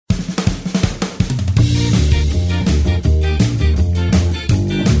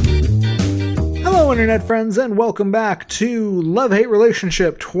internet friends, and welcome back to Love-Hate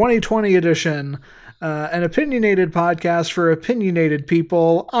Relationship 2020 edition, an opinionated podcast for opinionated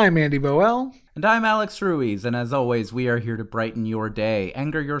people. I'm Andy Boel. And I'm Alex Ruiz, and as always, we are here to brighten your day,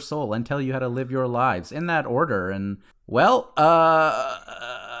 anger your soul, and tell you how to live your lives in that order. And, well,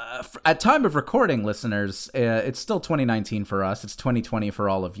 at time of recording, listeners, it's still 2019 for us. It's 2020 for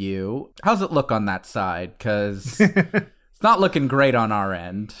all of you. How's it look on that side? Because it's not looking great on our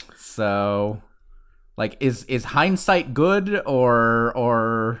end. So, like, is hindsight good,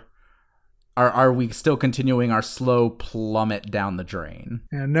 or are we still continuing our slow plummet down the drain?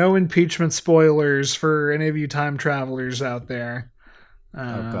 Yeah, no impeachment spoilers for any of you time travelers out there.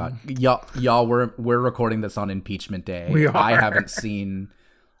 Oh God, y'all, we're recording this on impeachment day. We are. I haven't seen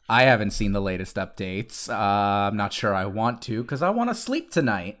the latest updates. I'm not sure I want to because I want to sleep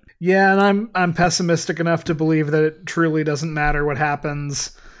tonight. Yeah, and I'm pessimistic enough to believe that it truly doesn't matter what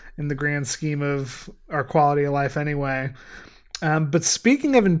happens in the grand scheme of our quality of life anyway. But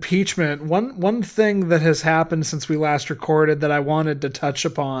speaking of impeachment, one thing that has happened since we last recorded that I wanted to touch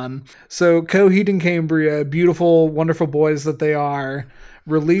upon. So Coheed and Cambria, beautiful, wonderful boys that they are,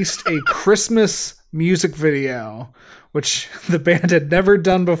 released a Christmas music video, which the band had never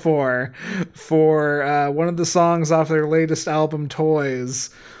done before, for one of the songs off their latest album,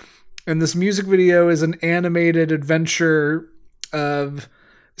 Toys. And this music video is an animated adventure of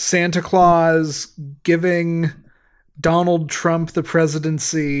Santa Claus giving Donald Trump the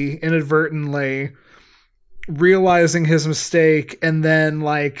presidency inadvertently, realizing his mistake, and then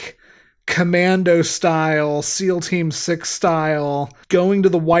like commando style, SEAL Team 6 style, going to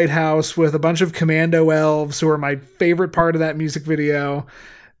the White House with a bunch of commando elves, who are my favorite part of that music video,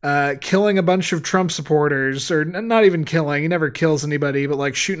 killing a bunch of Trump supporters, or not even killing, he never kills anybody, but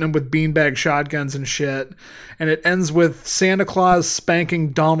like shooting them with beanbag shotguns and shit. And it ends with Santa Claus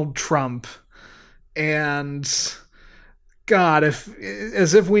spanking Donald Trump. And God,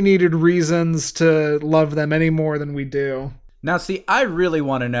 as if we needed reasons to love them any more than we do. Now, see, I really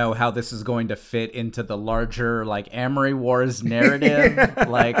want to know how this is going to fit into the larger, like, Amory Wars narrative.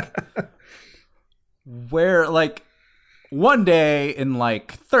 Like, where, like, one day in,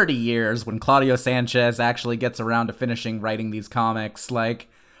 like, 30 years, when Claudio Sanchez actually gets around to finishing writing these comics, like,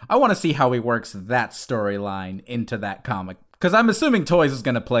 I want to see how he works that storyline into that comic. Because I'm assuming Toys is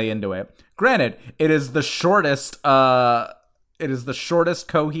going to play into it. Granted, it is the shortest Coheed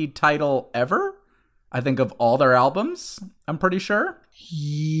title ever, I think, of all their albums, I'm pretty sure.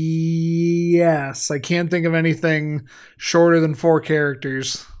 Yes, I can't think of anything shorter than 4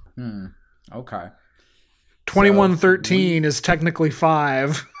 characters. Okay. 2113 is technically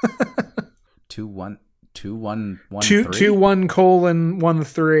 5.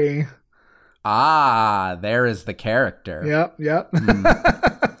 21:13. Ah, there is the character. Yep.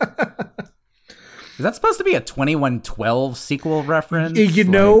 Is that supposed to be a 2112 sequel reference? You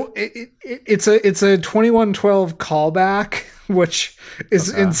know, it's a 2112 callback, which is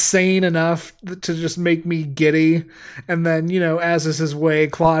insane enough to just make me giddy. And then, you know, as is his way,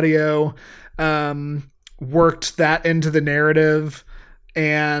 Claudio worked that into the narrative.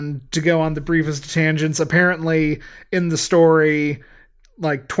 And to go on the briefest tangents, apparently in the story,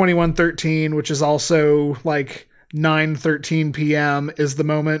 like 2113, which is also like 9:13 p.m., is the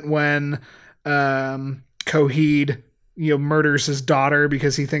moment when Coheed, you know, murders his daughter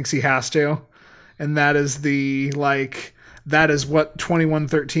because he thinks he has to. And that is what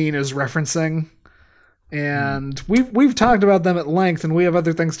 2113 is referencing. And we've talked about them at length, and we have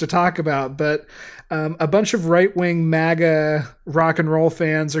other things to talk about, but a bunch of right-wing MAGA rock and roll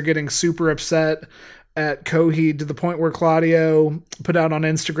fans are getting super upset at Coheed to the point where Claudio put out on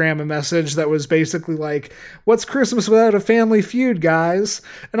Instagram a message that was basically like, "What's Christmas without a family feud, guys?"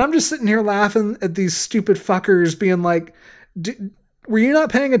 And I'm just sitting here laughing at these stupid fuckers being like, were you not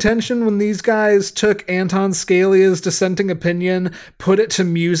paying attention when these guys took Anton Scalia's dissenting opinion, put it to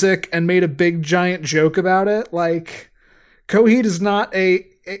music, and made a big giant joke about it? Like, Coheed is not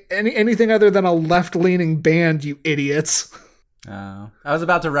anything other than a left-leaning band, you idiots. I was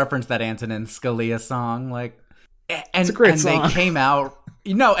about to reference that Antonin Scalia song, like, and it's a great song. They came out,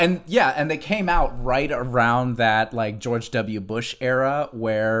 you know, and they came out right around that, like, George W. Bush era,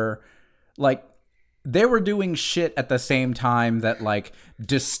 where, like, they were doing shit at the same time that, like,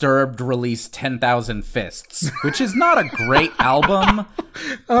 Disturbed released 10,000 Fists, which is not a great album.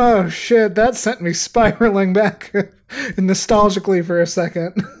 Oh shit, that sent me spiraling back nostalgically for a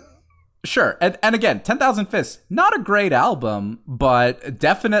second. Sure, and again, 10,000 Fists, not a great album, but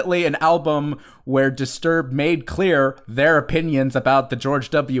definitely an album where Disturbed made clear their opinions about the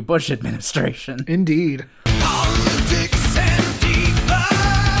George W. Bush administration. Indeed. Politics and diva.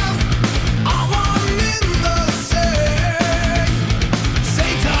 I wanna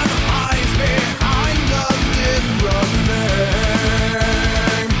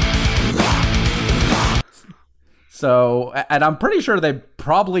So, and I'm pretty sure they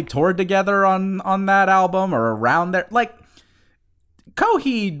probably toured together on that album or around there. Like,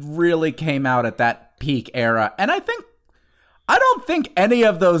 Coheed really came out at that peak era, and I don't think any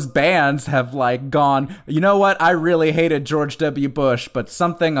of those bands have like gone, you know what, I really hated George W. Bush, but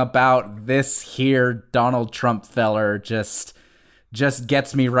something about this here Donald Trump feller just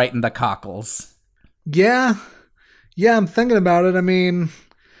gets me right in the cockles. Yeah, I'm thinking about it. I mean,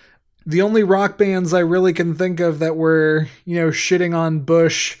 the only rock bands I really can think of that were, shitting on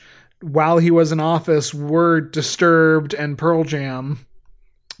Bush while he was in office were Disturbed and Pearl Jam.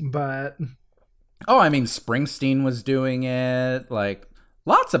 But oh, I mean, Springsteen was doing it. Like,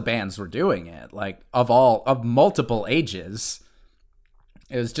 lots of bands were doing it. Like, of multiple ages.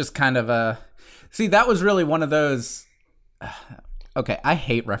 It was just kind of see, that was really one of those. Okay, I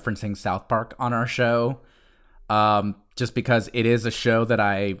hate referencing South Park on our show. Just because it is a show that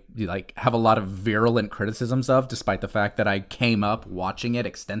I like have a lot of virulent criticisms of, despite the fact that I came up watching it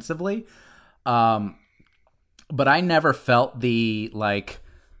extensively. But I never felt the like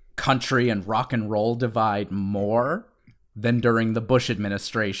country and rock and roll divide more than during the Bush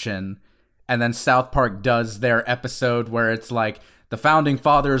administration. And then South Park does their episode where it's like, the founding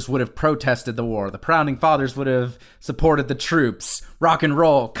fathers would have protested the war. The founding fathers would have supported the troops. Rock and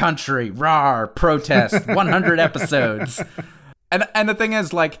roll, country, rawr, protest, 100 episodes. And the thing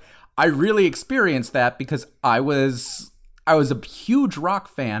is, like, I really experienced that because I was a huge rock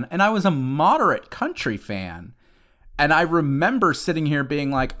fan and I was a moderate country fan. And I remember sitting here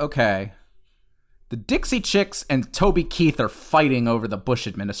being like, okay, the Dixie Chicks and Toby Keith are fighting over the Bush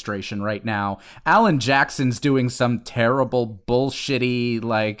administration right now. Alan Jackson's doing some terrible, bullshitty,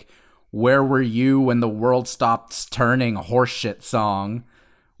 like, where were you when the world stopped turning horseshit song,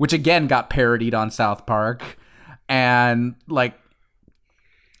 which again got parodied on South Park. And, like,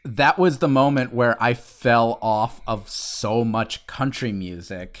 that was the moment where I fell off of so much country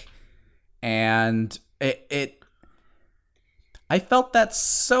music. And I felt that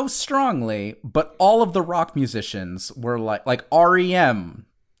so strongly, but all of the rock musicians were like REM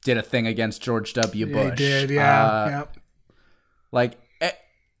did a thing against George W. Bush. They did, yeah. Yep. Like,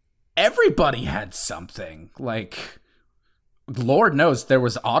 everybody had something. Like, Lord knows there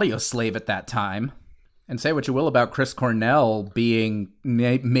was Audioslave at that time. And say what you will about Chris Cornell being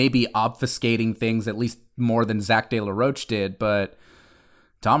maybe obfuscating things at least more than Zach De La Rocha did, but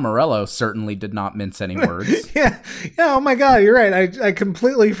Tom Morello certainly did not mince any words. Yeah. Oh my God, you're right. I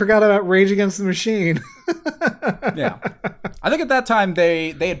completely forgot about Rage Against the Machine. Yeah. I think at that time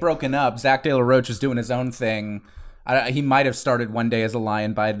they had broken up. Zach De La Rocha was doing his own thing. He might have started One Day as a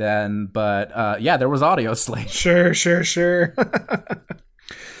Lion by then, but yeah, there was Audioslave. Sure.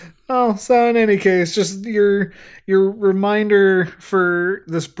 Oh, so in any case, just your reminder for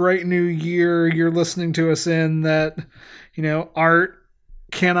this bright new year you're listening to us in that, art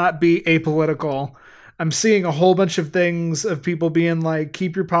cannot be apolitical. I'm seeing a whole bunch of things of people being like,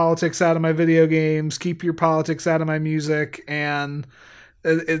 keep your politics out of my video games, keep your politics out of my music, and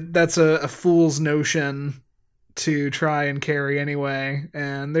that's a fool's notion to try and carry anyway.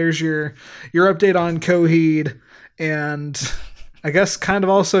 And there's your update on Coheed, and I guess kind of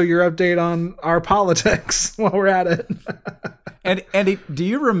also your update on our politics while we're at it. And Andy, do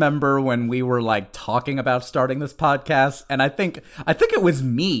you remember when we were like talking about starting this podcast? And I think it was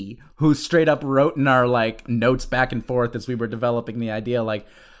me who straight up wrote in our like notes back and forth as we were developing the idea, like,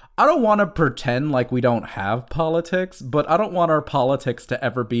 I don't want to pretend like we don't have politics, but I don't want our politics to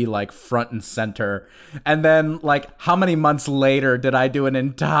ever be like front and center. And then like how many months later did I do an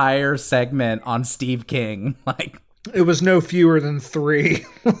entire segment on Steve King? Like, it was no fewer than 3.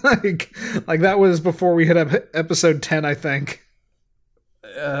 like that was before we hit episode 10, I think.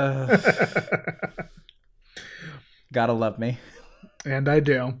 Gotta love me. And I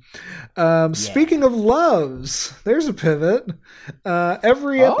do. Speaking of loves, there's a pivot.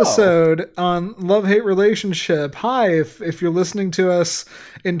 Every episode on Love-Hate Relationship. Hi, if you're listening to us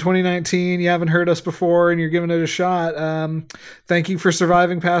in 2019, you haven't heard us before and you're giving it a shot, thank you for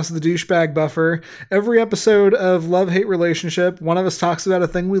surviving past the douchebag buffer. Every episode of Love-Hate Relationship, one of us talks about a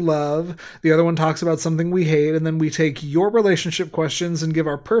thing we love, the other one talks about something we hate, and then we take your relationship questions and give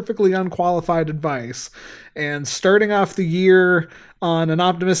our perfectly unqualified advice. And starting off the year on an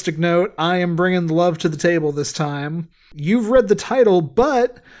optimistic note, I am bringing the love to the table this time. You've read the title,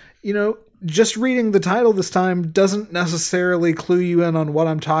 but, just reading the title this time doesn't necessarily clue you in on what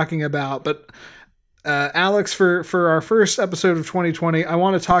I'm talking about. But, Alex, for our first episode of 2020, I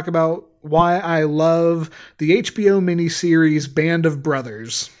want to talk about why I love the HBO miniseries Band of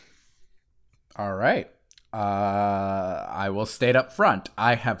Brothers. All right. I will state up front.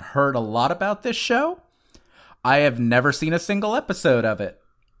 I have heard a lot about this show. I have never seen a single episode of it.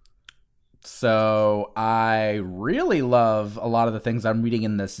 So I really love a lot of the things I'm reading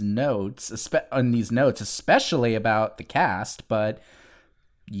in these notes, especially about the cast. But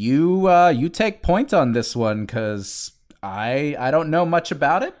you take point on this one, because I don't know much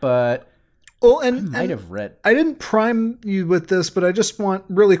about it, but I might have read. I didn't prime you with this, but I just want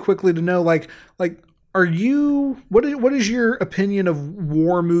really quickly to know, like, are you? What is your opinion of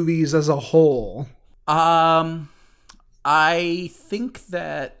war movies as a whole? I think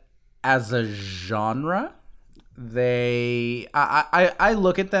that as a genre, I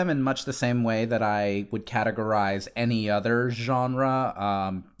look at them in much the same way that I would categorize any other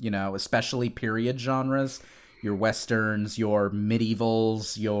genre, especially period genres, your westerns, your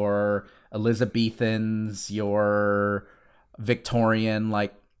medievals, your Elizabethans, your Victorian.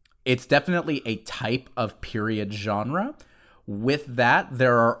 Like, it's definitely a type of period genre. With that,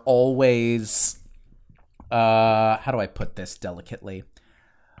 there are always, how do I put this delicately?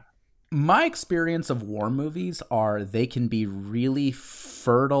 My experience of war movies are they can be really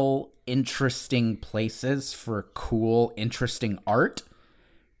fertile, interesting places for cool, interesting art.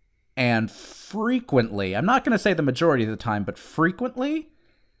 And frequently, I'm not going to say the majority of the time, but frequently,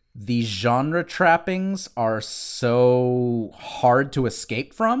 the genre trappings are so hard to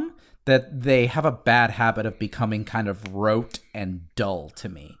escape from that they have a bad habit of becoming kind of rote and dull to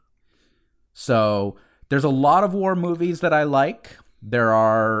me. So there's a lot of war movies that I like.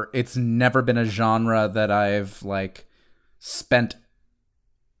 It's never been a genre that I've spent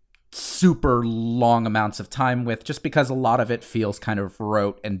super long amounts of time with, just because a lot of it feels kind of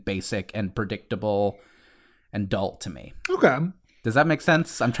rote and basic and predictable and dull to me. Okay. Does that make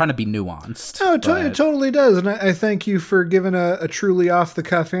sense? I'm trying to be nuanced. No, it totally does. And I thank you for giving a truly off the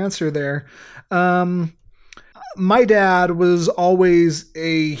cuff answer there. My dad was always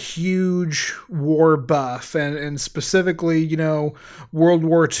a huge war buff, and specifically, World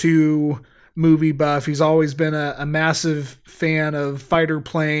War II movie buff. He's always been a massive fan of fighter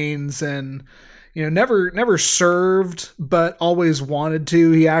planes, and never served, but always wanted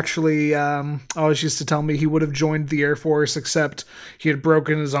to. He actually always used to tell me he would have joined the Air Force, except he had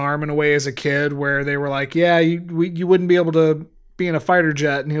broken his arm in a way as a kid where they were like, yeah, you wouldn't be able to be in a fighter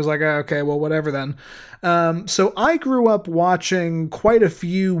jet. And he was like, oh, okay, well, whatever then. So I grew up watching quite a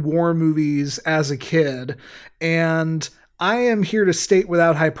few war movies as a kid, and I am here to state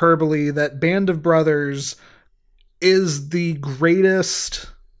without hyperbole that Band of Brothers is the greatest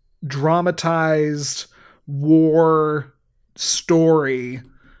dramatized war story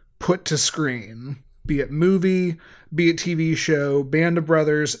put to screen. Be it movie, be it TV show, Band of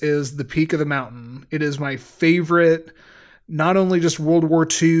Brothers is the peak of the mountain. It is my favorite, not only just World War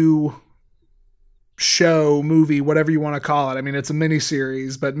II show, movie, whatever you want to call it. I mean, it's a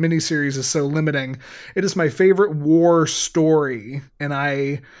miniseries, but miniseries is so limiting. It is my favorite war story, and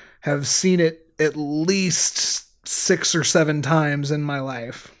I have seen it at least 6 or 7 times in my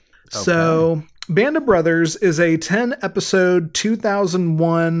life. Okay. So Band of Brothers is a 10-episode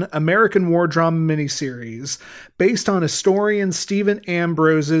 2001 American war drama miniseries based on historian Stephen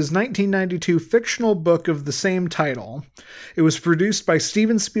Ambrose's 1992 fictional book of the same title. It was produced by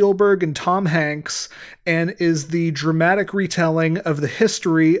Steven Spielberg and Tom Hanks and is the dramatic retelling of the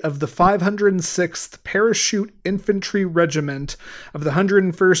history of the 506th Parachute Infantry Regiment of the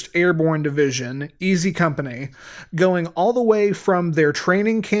 101st Airborne Division, Easy Company, going all the way from their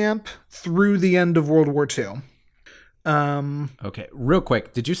training camp through the end of World War II. Okay, real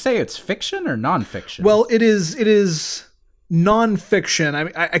quick, did you say it's fiction or nonfiction? Well, it is nonfiction. I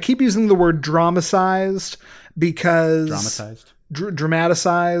mean, I keep using the word dramatized because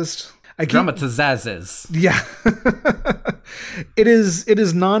dramatized. Dramatizes. Yeah. It is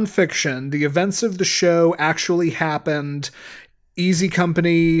nonfiction. The events of the show actually happened. Easy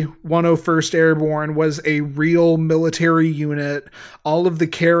Company 101st Airborne was a real military unit. All of the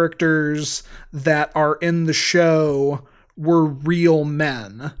characters that are in the show were real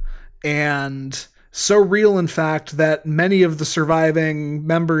men. And so real, in fact, that many of the surviving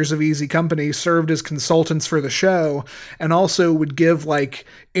members of Easy Company served as consultants for the show and also would give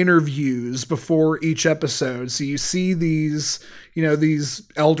interviews before each episode. So you see these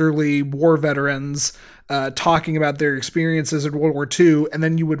elderly war veterans talking about their experiences in World War II, and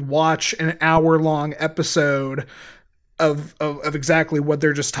then you would watch an hour-long episode of exactly what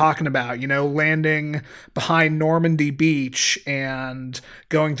they're just talking about, landing behind Normandy Beach and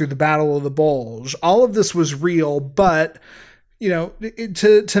going through the Battle of the Bulge. All of this was real, but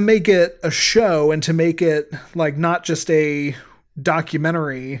to make it a show and to make it not just a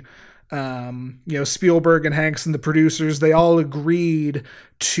documentary, Spielberg and Hanks and the producers, they all agreed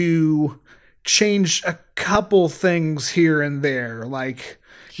to change a couple things here and there, like,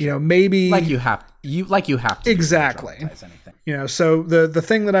 you know, maybe like you have to exactly. Anything. You know, so the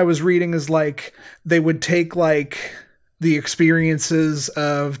thing that I was reading is like they would take like the experiences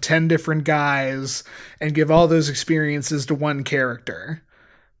of 10 different guys and give all those experiences to one character.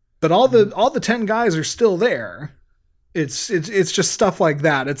 But all the 10 guys are still there. It's just stuff like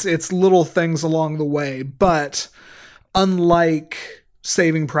that. It's little things along the way, but unlike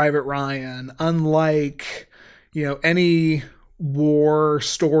Saving Private Ryan, unlike, you know, any war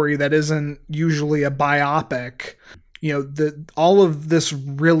story that isn't usually a biopic, you know, all of this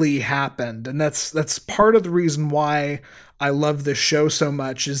really happened. And that's part of the reason why I love this show so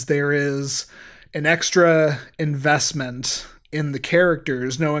much, is there is an extra investment in the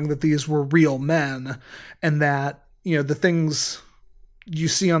characters, knowing that these were real men, and that, you know, the things you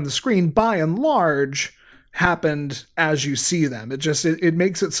see on the screen by and large happened as you see them. It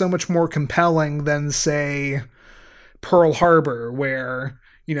makes it so much more compelling than, say, Pearl Harbor, where,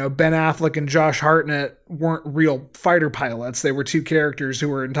 you know, Ben Affleck and Josh Hartnett weren't real fighter pilots. They were two characters who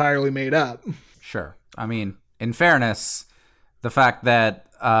were entirely made up. Sure. I mean, in fairness, the fact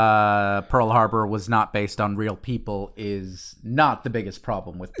that Pearl Harbor was not based on real people is not the biggest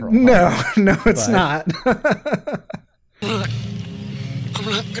problem with Pearl Harbor. No, it's not. I'm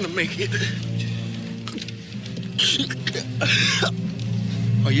not gonna make it.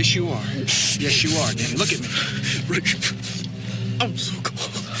 Oh, yes, you are. Yes, you are, Danny. Look at me. I'm so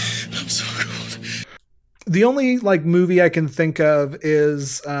cold. I'm so cold. The only like movie I can think of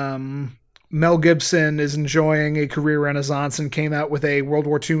is Mel Gibson is enjoying a career renaissance and came out with a World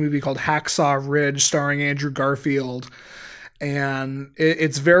War II movie called Hacksaw Ridge starring Andrew Garfield. And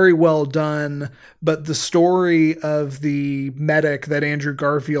it's very well done, but the story of the medic that Andrew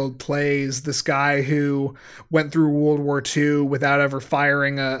Garfield plays, this guy who went through World War II without ever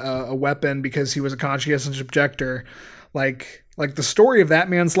firing a weapon because he was a conscientious objector, like the story of that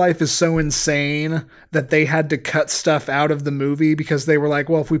man's life is so insane that they had to cut stuff out of the movie because they were like,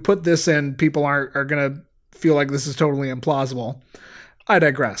 well, if we put this in, people are going to feel like this is totally implausible. I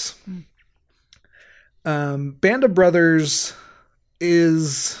digress. Band of Brothers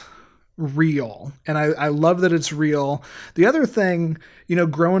is real, and I love that it's real. The other thing, you know,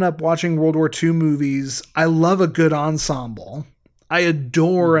 growing up watching World War II movies, I love a good ensemble. I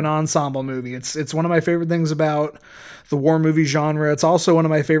adore an ensemble movie. It's one of my favorite things about the war movie genre. It's also one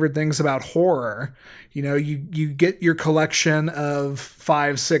of my favorite things about horror. You know, you get your collection of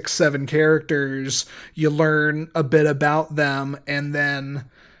 5, 6, 7 characters, you learn a bit about them, and then,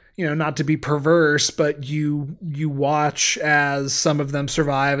 you know, not to be perverse, but you watch as some of them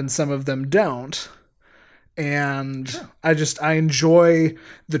survive and some of them don't. And sure. I enjoy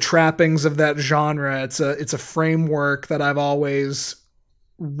the trappings of that genre. It's a framework that I've always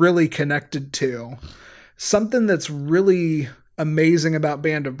really connected to. Something that's really amazing about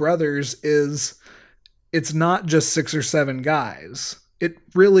Band of Brothers is it's not just 6 or 7 guys. It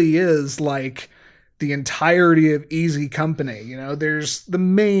really is like the entirety of Easy Company. You know, there's the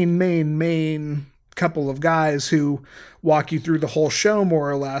main couple of guys who walk you through the whole show more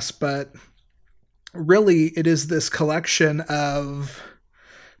or less, but really it is this collection of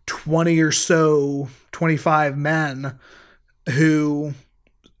 20 or so, 25 men who,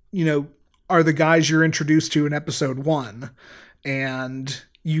 you know, are the guys you're introduced to in episode 1. And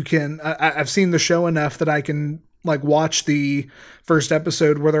you can, I've seen the show enough that I can like watch the first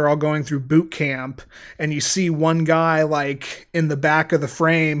episode where they're all going through boot camp, and you see one guy like in the back of the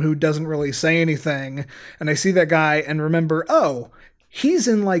frame who doesn't really say anything. And I see that guy and remember, oh, he's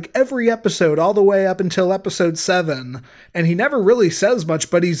in like every episode all the way up until episode 7. And he never really says much,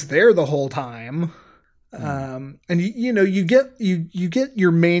 but he's there the whole time. And you know, you get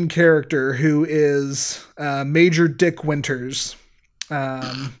your main character who is Major Dick Winters.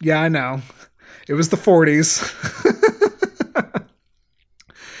 Yeah, I know. It was the 40s.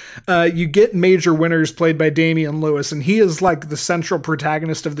 You get Major Winters played by Damian Lewis, and he is like the central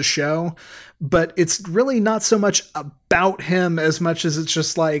protagonist of the show, but it's really not so much about him as much as it's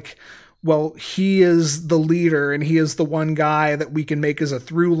just like, well, he is the leader and he is the one guy that we can make as a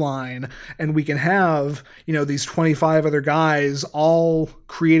through line, and we can have, you know, these 25 other guys all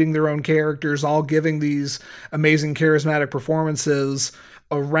creating their own characters, all giving these amazing charismatic performances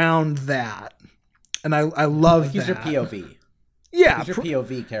around that. And I love like he's that. Your POV. Yeah. He's your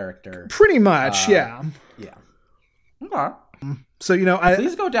POV character. Pretty much, yeah. Yeah. Okay. So, you know,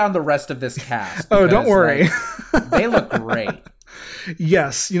 please go down the rest of this cast. Oh, don't worry. Like, they look great.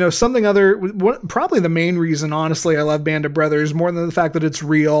 Yes. You know, something other, probably the main reason, honestly, I love Band of Brothers, more than the fact that it's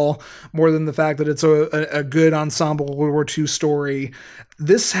real, more than the fact that it's a good ensemble World War II story.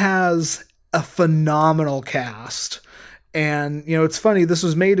 This has a phenomenal cast. And, you know, it's funny, this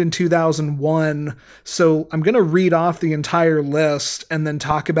was made in 2001, so I'm going to read off the entire list and then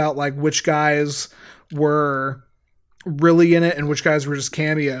talk about, like, which guys were really in it and which guys were just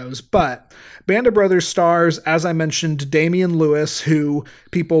cameos. But Band of Brothers stars, as I mentioned, Damian Lewis, who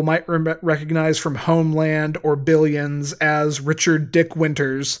people might recognize from Homeland or Billions as Richard Dick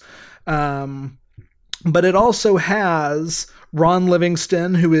Winters. But it also has Ron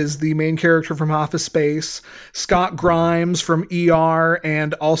Livingston, who is the main character from Office Space, Scott Grimes from ER,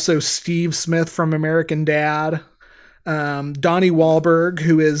 and also Steve Smith from American Dad, Donnie Wahlberg,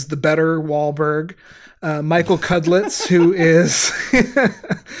 who is the better Wahlberg, Michael Cudlitz, who is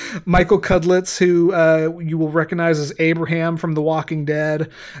Michael Cudlitz, who you will recognize as Abraham from The Walking Dead,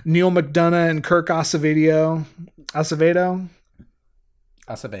 Neil McDonough and Kirk Acevedo.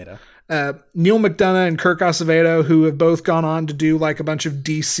 Neil McDonough and Kirk Acevedo, who have both gone on to do like a bunch of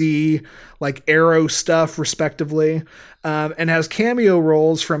DC, like Arrow stuff, respectively, and has cameo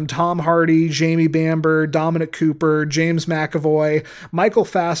roles from Tom Hardy, Jamie Bamber, Dominic Cooper, James McAvoy, Michael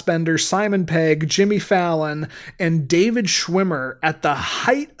Fassbender, Simon Pegg, Jimmy Fallon, and David Schwimmer at the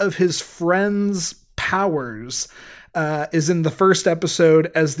height of his friend's powers. Is in the first episode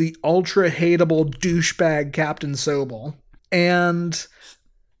as the ultra hateable douchebag Captain Sobel. And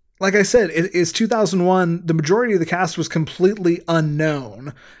like I said, it is 2001. The majority of the cast was completely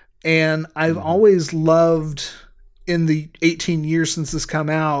unknown. And I've always loved, in the 18 years since this come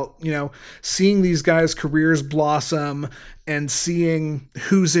out, you know, seeing these guys' careers blossom and seeing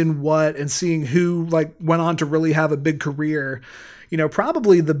who's in what and seeing who like went on to really have a big career. You know,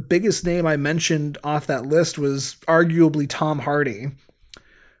 probably the biggest name I mentioned off that list was arguably Tom Hardy.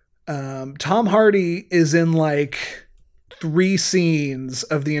 Tom Hardy is in like 3 scenes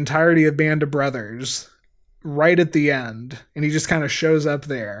of the entirety of Band of Brothers right at the end, and he just kind of shows up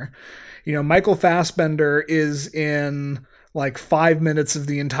there. You know, Michael Fassbender is in like 5 minutes of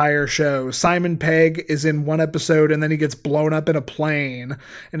the entire show. Simon Pegg is in 1 episode and then he gets blown up in a plane.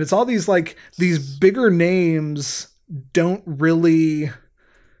 And it's all these like these bigger names don't really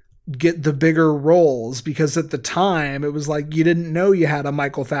get the bigger roles, because at the time it was like you didn't know you had a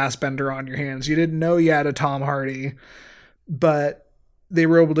Michael Fassbender on your hands. You didn't know you had a Tom Hardy. But they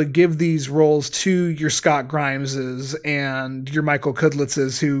were able to give these roles to your Scott Grimeses and your Michael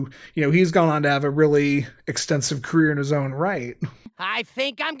Cudlitzes, who, you know, he's gone on to have a really extensive career in his own right. I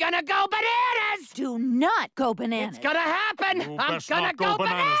think I'm gonna go bananas! Do not go bananas. It's gonna happen! You I'm best gonna not go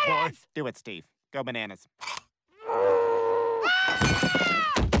bananas! boy. Do it, Steve. Go bananas.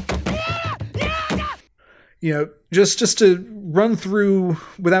 You know, just to run through,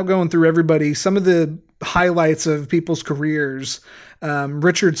 without going through everybody, some of the highlights of people's careers.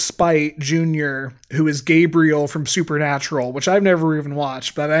 Richard Speight Jr., who is Gabriel from Supernatural, which I've never even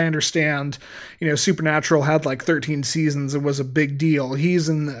watched, but I understand, you know, Supernatural had like 13 seasons and was a big deal. He's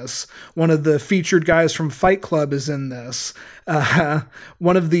in this. One of the featured guys from Fight Club is in this.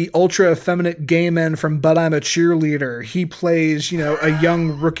 One of the ultra effeminate gay men from But I'm a Cheerleader. He plays, you know, a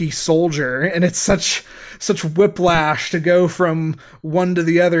young rookie soldier, and it's such whiplash to go from one to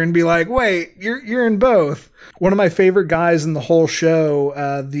the other and be like, wait, you're in both. One of my favorite guys in the whole show,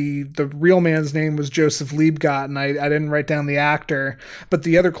 the real man's name was Joseph Liebgott, and I didn't write down the actor, but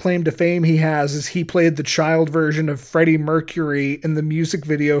the other claim to fame he has is he played the child version of Freddie Mercury in the music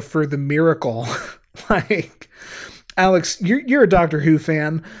video for The Miracle. Like, Alex, you're a Doctor Who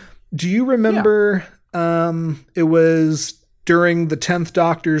fan. Do you remember it was during the 10th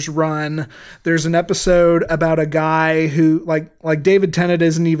Doctor's run, there's an episode about a guy who, like David Tennant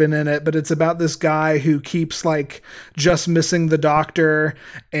isn't even in it, but it's about this guy who keeps like just missing the Doctor,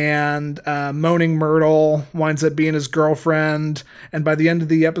 and Moaning Myrtle winds up being his girlfriend, and by the end of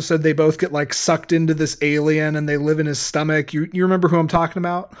the episode they both get like sucked into this alien and they live in his stomach. You remember who I'm talking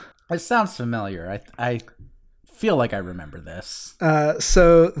about? It sounds familiar. I feel like I remember this.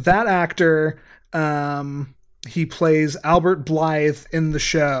 So that actor, he plays Albert Blythe in the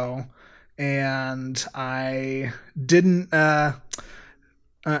show, and I didn't,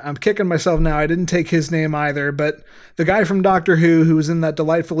 I'm kicking myself now. I didn't take his name either, but the guy from Doctor Who was in that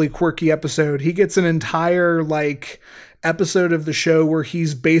delightfully quirky episode, he gets an entire like episode of the show where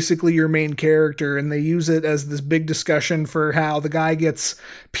he's basically your main character, and they use it as this big discussion for how the guy gets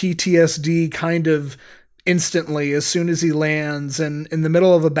PTSD kind of instantly as soon as he lands, and in the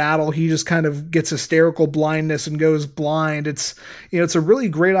middle of a battle he just kind of gets hysterical blindness and goes blind. It's, you know, it's a really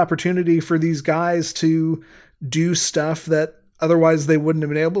great opportunity for these guys to do stuff that otherwise they wouldn't have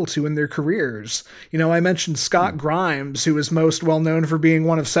been able to in their careers. You know, I mentioned Scott Grimes, who is most well known for being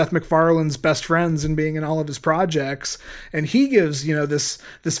one of Seth MacFarlane's best friends and being in all of his projects. And he gives, you know, this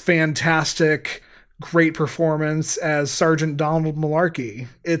fantastic, great performance as Sergeant Donald Malarkey.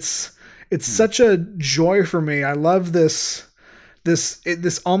 It's such a joy for me. I love this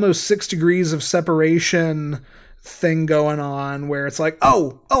almost 6 degrees of separation thing going on where it's like,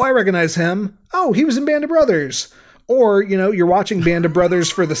 oh, I recognize him. Oh, he was in Band of Brothers. Or, you know, you're watching Band of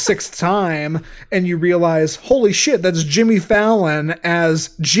Brothers for the 6th time and you realize, holy shit, that's Jimmy Fallon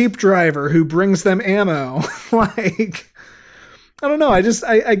as Jeep driver who brings them ammo. Like, I don't know. I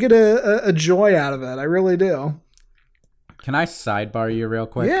get a joy out of it. I really do. Can I sidebar you real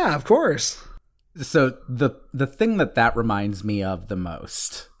quick? Yeah, of course. So the thing that reminds me of the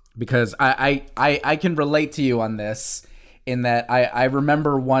most, because I can relate to you on this in that I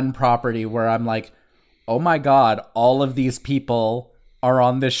remember one property where I'm like, oh my God, all of these people are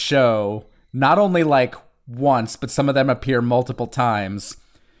on this show, not only like once, but some of them appear multiple times.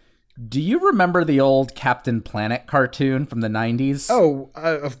 Do you remember the old Captain Planet cartoon from the 90s? Oh,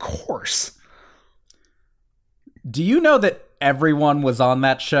 of course. Do you know that everyone was on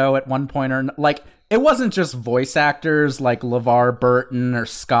that show at one point or like it wasn't just voice actors like LeVar Burton or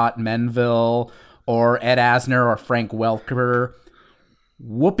Scott Menville or Ed Asner or Frank Welker.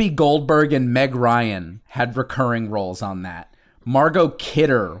 Whoopi Goldberg and Meg Ryan had recurring roles on that. Margot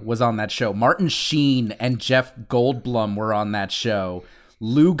Kidder was on that show. Martin Sheen and Jeff Goldblum were on that show.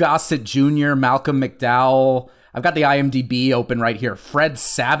 Lou Gossett Jr., Malcolm McDowell. I've got the IMDb open right here. Fred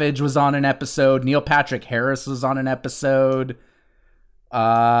Savage was on an episode. Neil Patrick Harris was on an episode.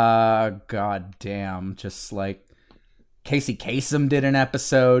 God damn. Just like Casey Kasem did an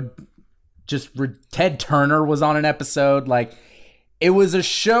episode. Ted Turner was on an episode. Like, it was a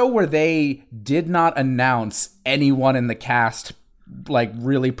show where they did not announce anyone in the cast, like,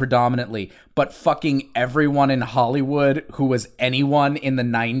 really predominantly, but fucking everyone in Hollywood who was anyone in the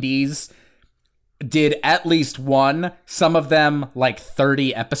 90s did at least one, some of them like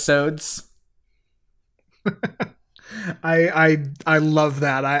 30 episodes. I love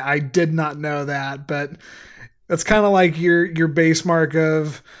that. I did not know that, but that's kind of like your base mark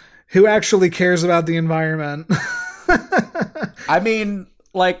of who actually cares about the environment. I mean,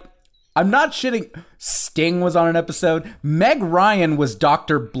 like, I'm not shitting. Sting was on an episode. Meg Ryan was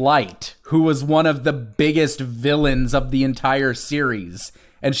Dr. Blight, who was one of the biggest villains of the entire series.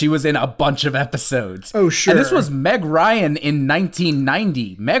 And she was in a bunch of episodes. Oh, sure. And this was Meg Ryan in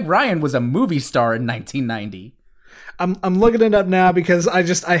 1990. Meg Ryan was a movie star in 1990. I'm looking it up now because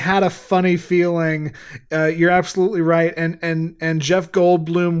I had a funny feeling. You're absolutely right. And Jeff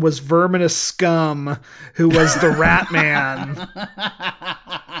Goldblum was Verminous Scum, who was the Rat Man.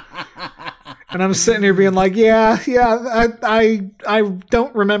 And I'm sitting here being like, yeah, I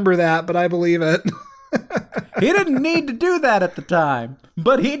don't remember that, but I believe it. He didn't need to do that at the time,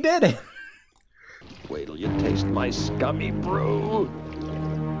 but he did it. Wait till you taste my scummy brew.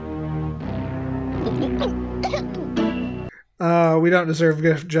 We don't deserve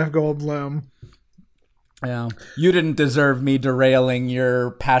Jeff Goldblum. Yeah, you didn't deserve me derailing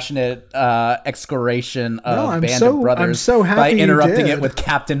your passionate exploration of Band of Brothers I'm so happy by interrupting you it did. with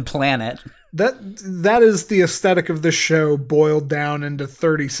Captain Planet. That is the aesthetic of the show boiled down into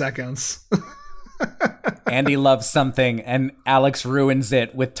 30 seconds. Andy loves something, and Alex ruins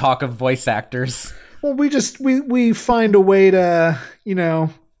it with talk of voice actors. Well, we find a way to, you know,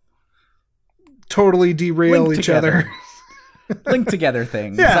 totally derail Link each together. other. Link together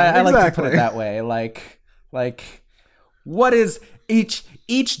things. Yeah, I like to exactly. put it that way. Like what is each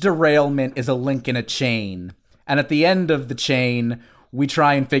derailment is a link in a chain, and at the end of the chain, we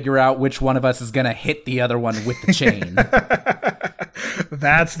try and figure out which one of us is going to hit the other one with the chain.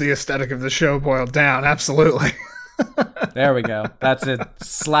 That's the aesthetic of the show boiled down. Absolutely. There we go. That's it.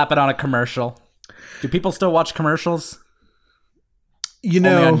 Slap it on a commercial. Do people still watch commercials? You Only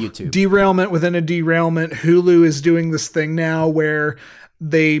know, on YouTube. derailment within a derailment. Hulu is doing this thing now where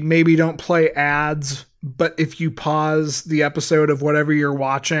they maybe don't play ads, but if you pause the episode of whatever you're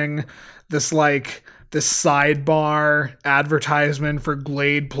watching, this sidebar advertisement for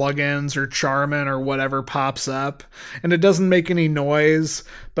Glade plugins or Charmin or whatever pops up, and it doesn't make any noise,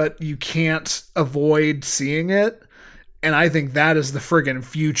 but you can't avoid seeing it. And I think that is the friggin'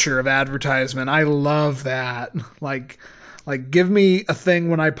 future of advertisement. I love that. Like give me a thing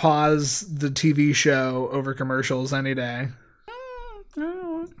when I pause the TV show over commercials any day.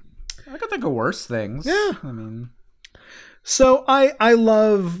 I could think of worse things. Yeah. I mean, so I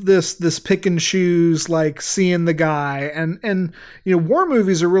love this pick and choose, like seeing the guy, and you know, war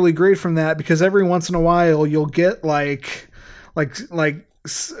movies are really great from that because every once in a while you'll get like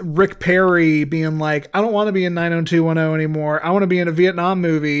Rick Perry being like, I don't want to be in 90210 anymore. I want to be in a Vietnam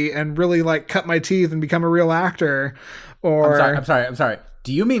movie and really like cut my teeth and become a real actor. Or I'm sorry.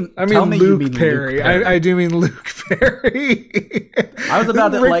 Do you mean? I tell mean me Luke you mean Perry. Luke Perry. I do mean Luke Perry. I was about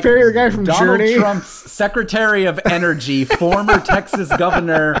to Rick like Perry, the guy from Donald Journey. Trump's Secretary of Energy, former Texas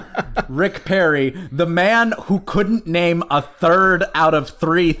Governor Rick Perry, the man who couldn't name a third out of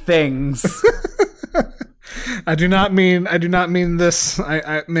 3 things. I do not mean this.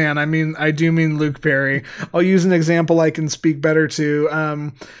 I do mean Luke Perry. I'll use an example I can speak better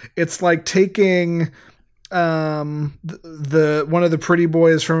to. It's like taking the one of the pretty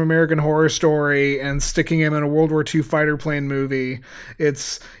boys from American Horror Story and sticking him in a World War II fighter plane movie.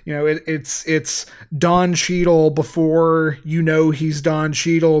 It's it's Don Cheadle before he's Don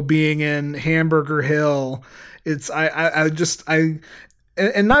Cheadle being in Hamburger Hill. It's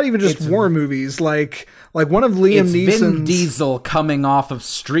and not even just war movies, like one of Liam Neeson's. Vin Diesel coming off of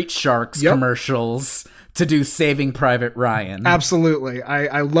Street Sharks commercials to do Saving Private Ryan. Absolutely.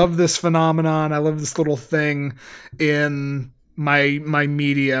 I love this phenomenon. I love this little thing in my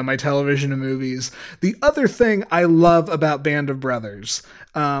media, my television and movies. The other thing I love about Band of Brothers,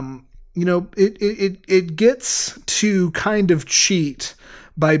 it gets to kind of cheat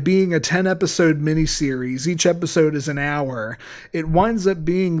by being a 10-episode miniseries. Each episode is an hour. It winds up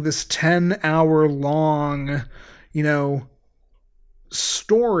being this 10-hour long,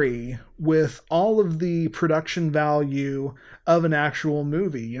 story with all of the production value of an actual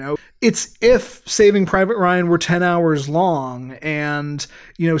movie. It's if Saving Private Ryan were 10 hours long and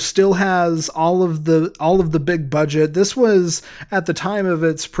still has all of the big budget. This was, at the time of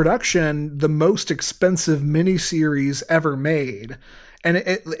its production, the most expensive miniseries ever made. And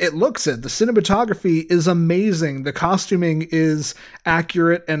it looks it. The cinematography is amazing. The costuming is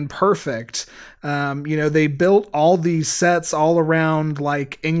accurate and perfect. They built all these sets all around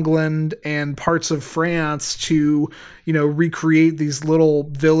like England and parts of France to, recreate these little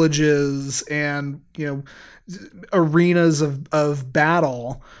villages and, arenas of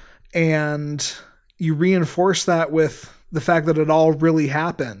battle. And you reinforce that with the fact that it all really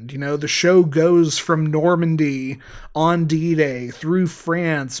happened. The show goes from Normandy on D-Day through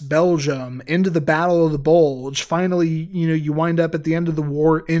France, Belgium, into the Battle of the Bulge. Finally, you wind up at the end of the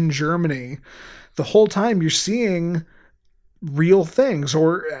war in Germany. The whole time you're seeing real things,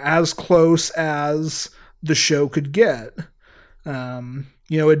 or as close as the show could get.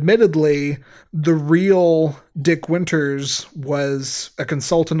 Admittedly, the real Dick Winters was a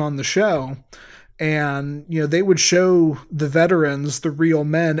consultant on the show. And, they would show the veterans, the real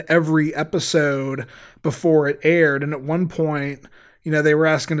men, every episode before it aired. And at one point, they were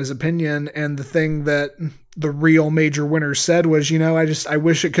asking his opinion. And the thing that the real Major Winters said was, I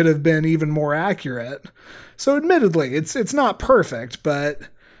wish it could have been even more accurate. So admittedly, it's not perfect, but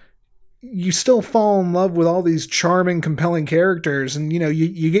you still fall in love with all these charming, compelling characters. And,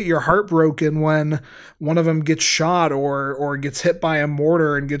 you get your heart broken when one of them gets shot or gets hit by a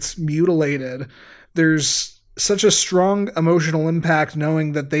mortar and gets mutilated. There's such a strong emotional impact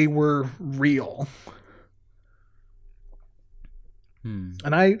knowing that they were real.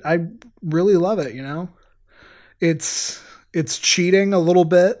 And I really love it, It's cheating a little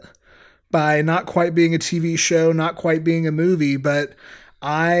bit by not quite being a TV show, not quite being a movie, but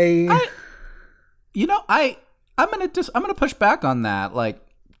I'm gonna push back on that. Like,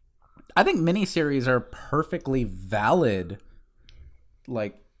 I think miniseries are perfectly valid,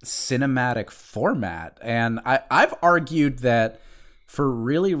 like, cinematic format. And I've argued that for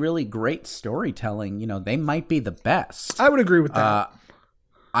really, really great storytelling, they might be the best. I would agree with that.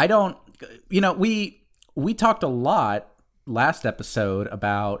 We talked a lot last episode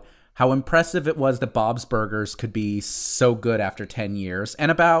about how impressive it was that Bob's Burgers could be so good after 10 years, and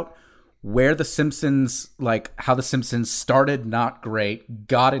about where The Simpsons, like how The Simpsons started not great,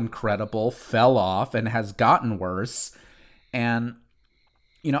 got incredible, fell off, and has gotten worse. And,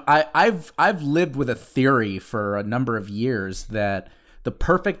 I've lived with a theory for a number of years that the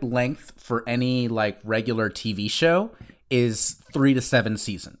perfect length for any like regular TV show is 3 to 7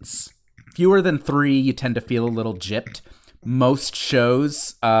 seasons. Fewer than 3, you tend to feel a little gypped. Most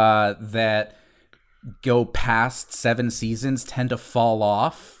shows that go past 7 seasons tend to fall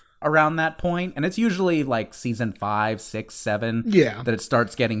off around that point, and it's usually like season 5, 6, 7 that it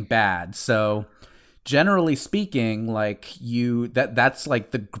starts getting bad. So generally speaking, like that's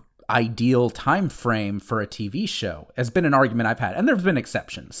like the ideal time frame for a TV show has been an argument I've had, and there's been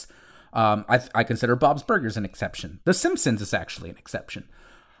exceptions. I consider Bob's Burgers an exception. The Simpsons is actually an exception.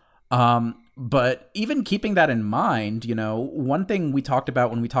 But even keeping that in mind, one thing we talked about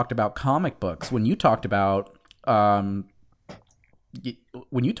when we talked about comic books, when you talked about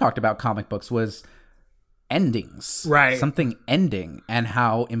when you talked about comic books was endings, right? Something ending and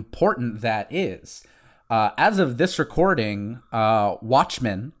how important that is. As of this recording,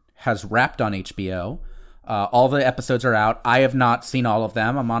 Watchmen has wrapped on HBO. All the episodes are out. I have not seen all of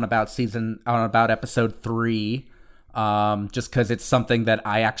them. I'm on about episode 3, just because it's something that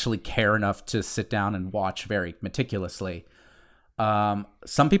I actually care enough to sit down and watch very meticulously.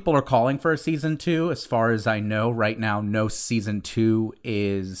 Some people are calling for a season 2. As far as I know, right now, no season 2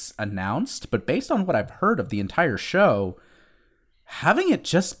 is announced. But based on what I've heard of the entire show, having it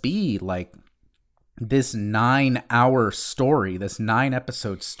just be like this 9-hour story, this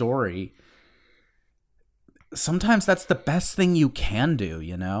 9-episode story, sometimes that's the best thing you can do,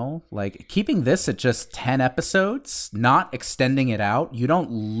 you know? Like, keeping this at just 10 episodes, not extending it out, you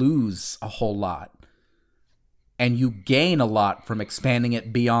don't lose a whole lot. And you gain a lot from expanding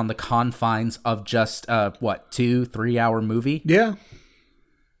it beyond the confines of just, 2-3 hour movie? Yeah.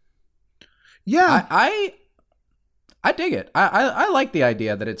 Yeah. I dig it. I like the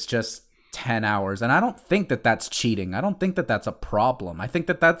idea that it's just 10 hours, and I don't think that that's cheating. I don't think that that's a problem. I think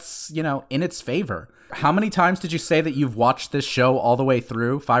that that's, in its favor. How many times did you say that you've watched this show all the way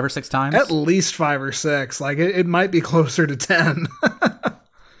through? 5 or 6 times? At least 5 or 6. Like, it might be closer to 10.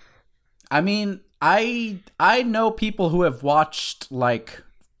 I mean, I know people who have watched, like,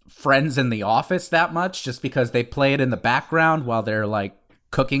 Friends in the Office that much just because they play it in the background while they're, like,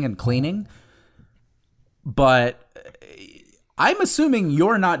 cooking and cleaning. But I'm assuming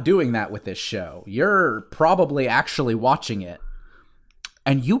you're not doing that with this show. You're probably actually watching it.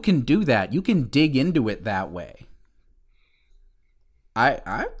 And you can do that. You can dig into it that way.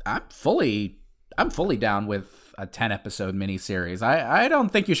 I'm fully down with a 10-episode miniseries. I don't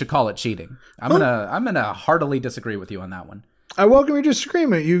think you should call it cheating. I'm gonna heartily disagree with you on that one. I welcome your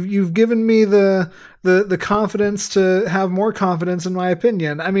disagreement. You've given me the confidence to have more confidence in my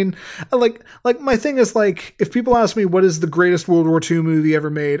opinion. I mean, like my thing is, like, if people ask me what is the greatest World War II movie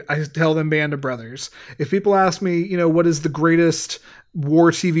ever made, I tell them Band of Brothers. If people ask me, what is the greatest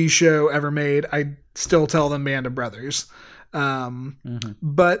war TV show ever made, I still tell them Band of Brothers.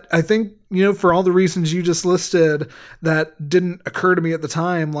 But I think, for all the reasons you just listed that didn't occur to me at the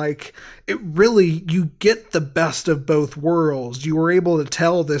time, like, it really, you get the best of both worlds. You were able to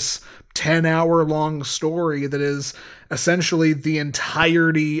tell this 10-hour long story that is essentially the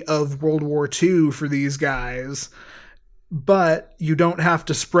entirety of World War II for these guys, but you don't have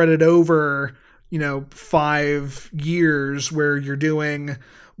to spread it over, 5 years where you're doing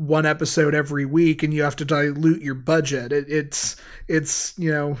one episode every week and you have to dilute your budget. It's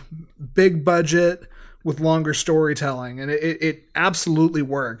big budget with longer storytelling, and it absolutely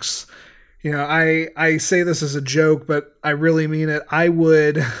works. I say this as a joke, but I really mean it. I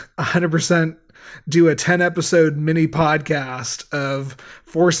would 100% do a 10-episode mini podcast of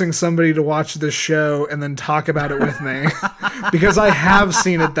forcing somebody to watch this show and then talk about it with me because I have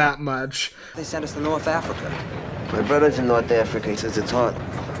seen it that much. They sent us to North Africa. My brother's in North Africa. He says it's hot.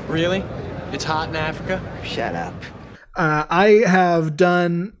 Really? It's hot in Africa? Shut up. I have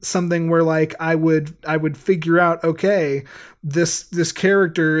done something where, like, I would figure out, okay, this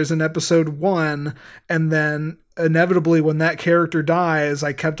character is in episode 1, and then inevitably when that character dies,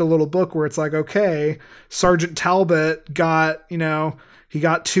 I kept a little book where it's like, okay, Sergeant Talbot got, he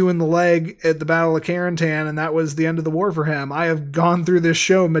got 2 in the leg at the Battle of Carentan, and that was the end of the war for him. I have gone through this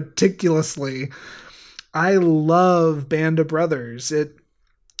show meticulously. I love Band of Brothers. It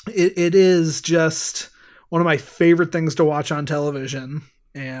is just one of my favorite things to watch on television,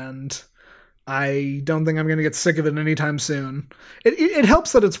 and I don't think I'm going to get sick of it anytime soon. It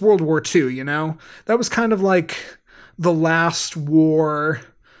helps that it's World War II, That was kind of like the last war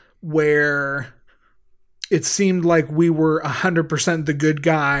where it seemed like we were 100% the good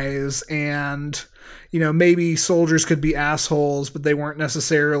guys, and, maybe soldiers could be assholes, but they weren't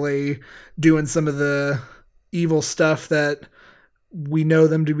necessarily doing some of the evil stuff that we know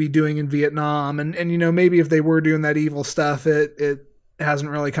them to be doing in Vietnam. And maybe if they were doing that evil stuff, it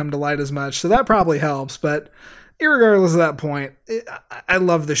hasn't really come to light as much. So that probably helps. But irregardless of that point, I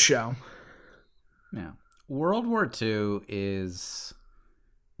love this show. Yeah. World War II is...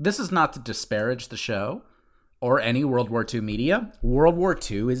 This is not to disparage the show or any World War II media. World War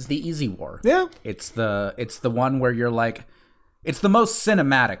II is the easy war. Yeah. It's the one where you're like... It's the most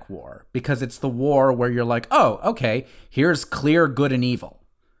cinematic war because it's the war where you're like, oh, okay, here's clear good and evil.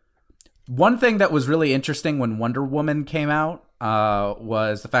 One thing that was really interesting when Wonder Woman came out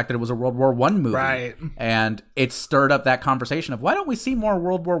was the fact that it was a World War I movie. Right. And it stirred up that conversation of why don't we see more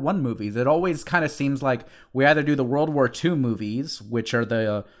World War I movies? It always kind of seems like we either do the World War II movies, which are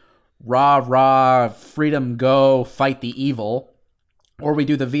the rah, freedom, go, fight the evil, Or we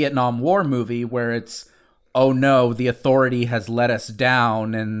do the Vietnam War movie where it's, oh no, the authority has let us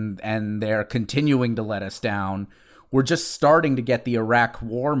down and they're continuing to let us down. We're just starting to get the Iraq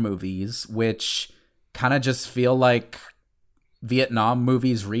War movies, which kind of just feel like Vietnam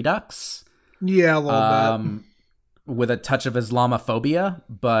movies redux. Yeah, a little bit. With a touch of Islamophobia,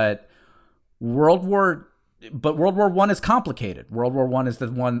 but World War I is complicated. World War I is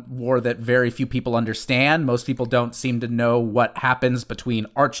the one war that very few people understand. Most people don't seem to know what happens between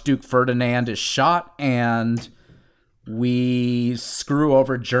Archduke Ferdinand is shot and we screw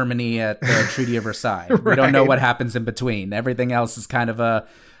over Germany at the Treaty of Versailles. Right. We don't know what happens in between. Everything else is kind of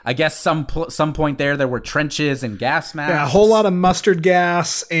I guess some point there were trenches and gas masks. Yeah, a whole lot of mustard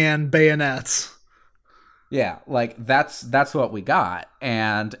gas and bayonets. Yeah, like that's what we got,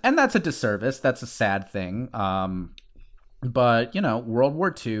 and that's a disservice. That's a sad thing. But World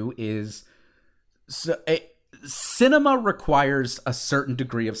War II is cinema requires a certain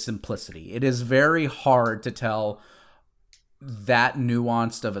degree of simplicity. It is very hard to tell that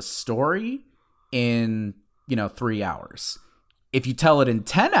nuanced of a story in 3 hours. If you tell it in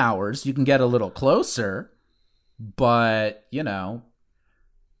 10 hours, you can get a little closer, but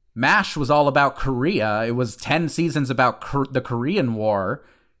MASH was all about Korea. It was 10 seasons about the Korean War.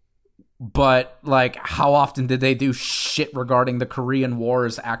 But, how often did they do shit regarding the Korean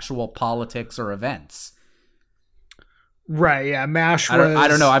War's actual politics or events? Right, yeah. MASH was... I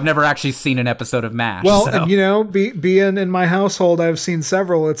don't know. I've never actually seen an episode of MASH. Well, so. Being in my household, I've seen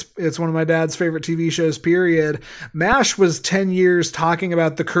several. It's one of my dad's favorite TV shows, period. MASH was 10 years talking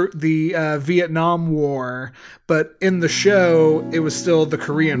about the Vietnam War, but in the show, it was still the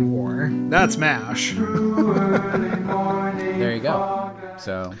Korean War. That's MASH. There you go.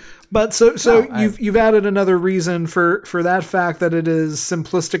 So... But you've added another reason for that fact that it is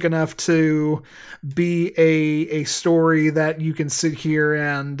simplistic enough to be a story that you can sit here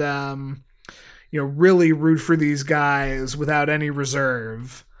and really root for these guys without any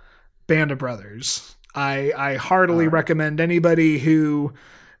reserve. Band of Brothers. I heartily recommend anybody who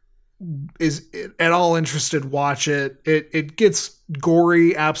is at all interested watch it. It gets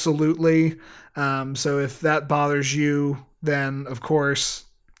gory, absolutely. So if that bothers you, then of course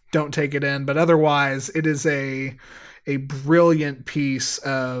don't take it in, but otherwise it is a brilliant piece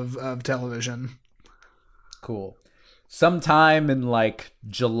of television. Cool. Sometime in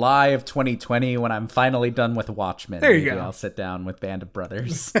July of 2020, when I'm finally done with Watchmen, there you go. I'll sit down with Band of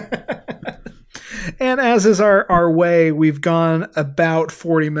Brothers. And as is our way, we've gone about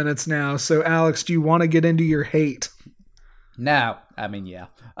 40 minutes now. So Alex, do you want to get into your hate? No, yeah.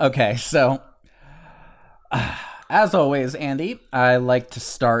 Okay, so as always, Andy, I like to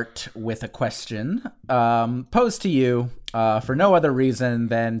start with a question posed to you for no other reason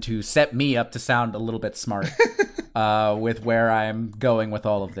than to set me up to sound a little bit smart with where I'm going with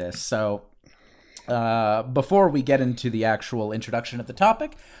all of this. So before we get into the actual introduction of the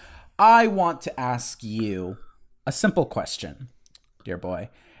topic, I want to ask you a simple question, dear boy.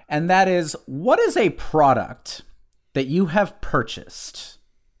 And that is, what is a product that you have purchased,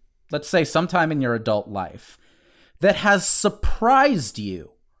 let's say sometime in your adult life, that has surprised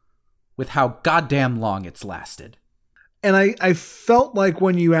you with how goddamn long it's lasted? And I felt like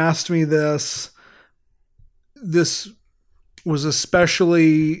when you asked me this was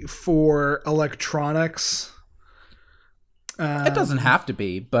especially for electronics. It doesn't have to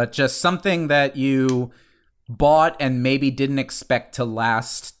be, but just something that you bought and maybe didn't expect to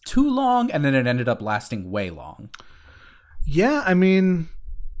last too long, and then it ended up lasting way long. Yeah,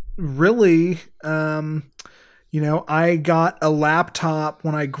 really, I got a laptop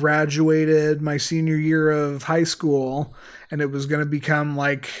when I graduated my senior year of high school, and it was going to become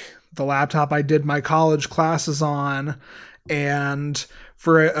the laptop I did my college classes on. And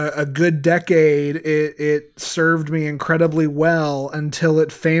for a good decade, it served me incredibly well until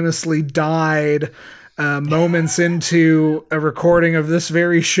it famously died moments into a recording of this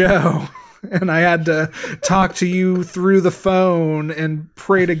very show. And I had to talk to you through the phone and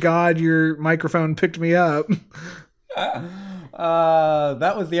pray to God your microphone picked me up.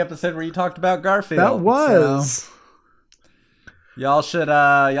 That was the episode where you talked about Garfield. That was. So y'all should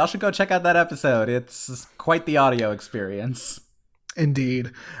go check out that episode. It's quite the audio experience.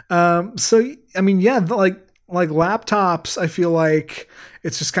 Indeed. Laptops, I feel like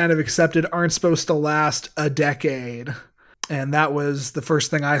it's just kind of accepted aren't supposed to last a decade. And that was the first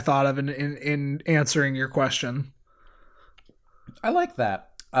thing I thought of in answering your question. I like that.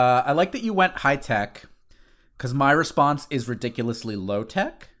 I like that you went high tech, because my response is ridiculously low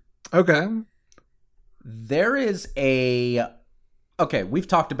tech. Okay. There is okay, we've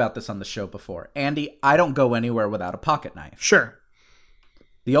talked about this on the show before. Andy, I don't go anywhere without a pocket knife. Sure.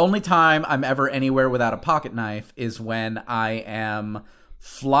 The only time I'm ever anywhere without a pocket knife is when I am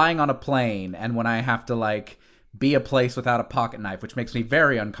flying on a plane and when I have to, like, be a place without a pocket knife, which makes me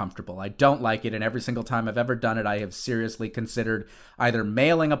very uncomfortable. I don't like it, and every single time I've ever done it, I have seriously considered either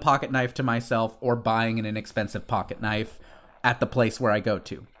mailing a pocket knife to myself or buying an inexpensive pocket knife at the place where I go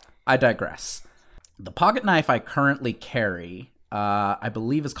to. I digress. The pocket knife I currently carry, I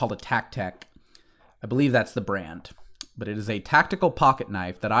believe is called a Tactec. I believe that's the brand. But it is a tactical pocket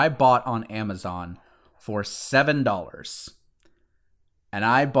knife that I bought on Amazon for $7. And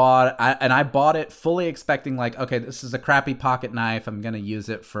I bought it fully expecting, like, okay, this is a crappy pocket knife. I'm going to use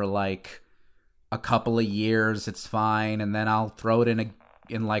it for like a couple of years. It's fine. And then I'll throw it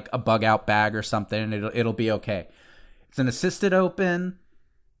in like a bug out bag or something, and it'll be okay. It's an assisted open.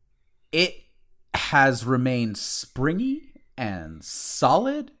 It has remained springy and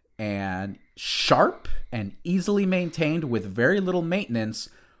solid and sharp and easily maintained with very little maintenance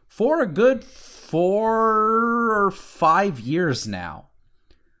for a good 4 or 5 years now.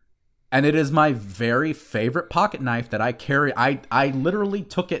 And it is my very favorite pocket knife that I carry. I literally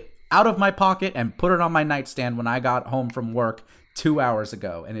took it out of my pocket and put it on my nightstand when I got home from work 2 hours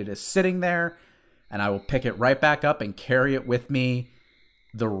ago. And it is sitting there, and I will pick it right back up and carry it with me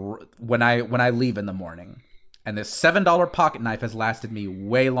when I leave in the morning. And this $7 pocket knife has lasted me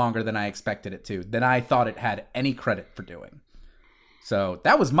way longer than I expected it to, than I thought it had any credit for doing. So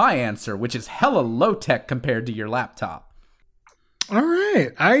that was my answer, which is hella low tech compared to your laptop. All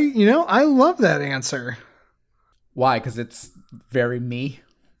right. I love that answer. Why? Because it's very me.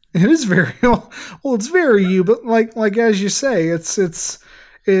 It is very well. It's very you, but like as you say,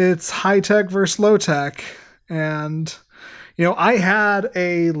 it's high tech versus low tech, and I had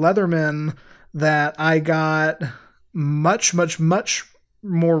a Leatherman that I got much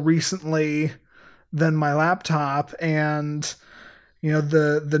more recently than my laptop, and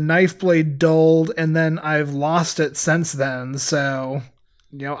the knife blade dulled, and then I've lost it since then. So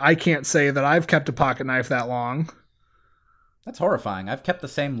I can't say that I've kept a pocket knife that long. That's horrifying. I've kept the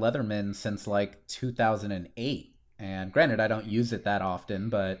same Leatherman since like 2008. And granted, I don't use it that often,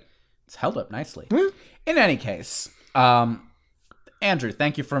 but it's held up nicely. In any case, Andrew,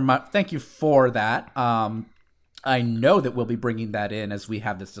 thank you for that. I know that we'll be bringing that in as we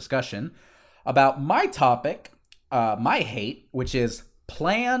have this discussion about my topic, my hate, which is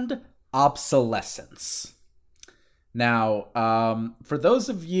planned obsolescence. Now, for those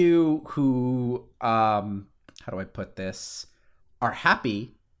of you who, how do I put this, are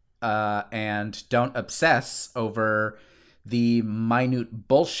happy and don't obsess over the minute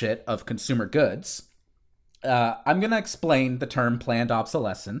bullshit of consumer goods, I'm going to explain the term planned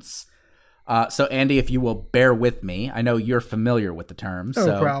obsolescence. So, Andy, if you will bear with me, I know you're familiar with the term.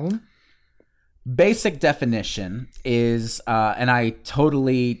 No problem. Basic definition is, and I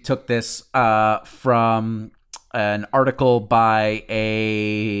totally took this from an article by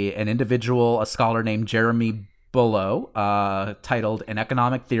an individual, a scholar named Jeremy Bullough, titled An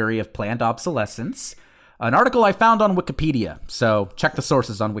Economic Theory of Planned Obsolescence, an article I found on Wikipedia. So check the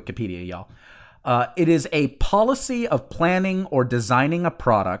sources on Wikipedia, y'all. It is a policy of planning or designing a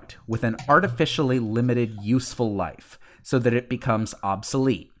product with an artificially limited useful life so that it becomes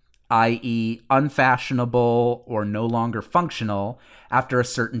obsolete, i.e. unfashionable or no longer functional after a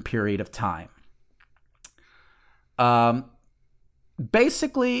certain period of time.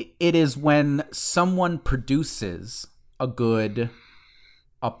 Basically, it is when someone produces a good,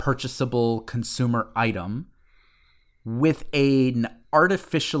 a purchasable consumer item with an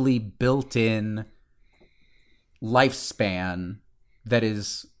artificially built-in lifespan that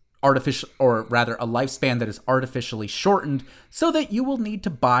is artificial, or rather a lifespan that is artificially shortened so that you will need to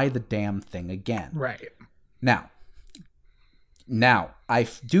buy the damn thing again. Right. Now, I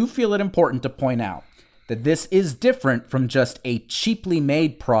do feel it important to point out that this is different from just a cheaply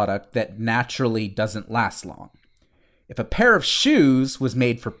made product that naturally doesn't last long. If a pair of shoes was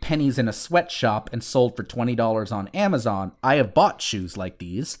made for pennies in a sweatshop and sold for $20 on Amazon, I have bought shoes like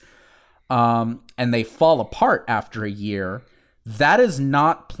these, and they fall apart after a year, that is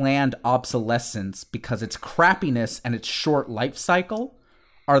not planned obsolescence because its crappiness and its short life cycle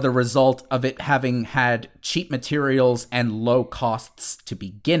are the result of it having had cheap materials and low costs to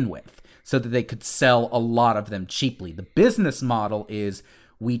begin with, so that they could sell a lot of them cheaply. The business model is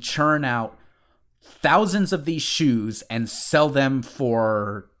we churn out thousands of these shoes and sell them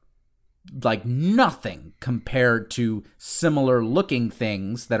for like nothing compared to similar looking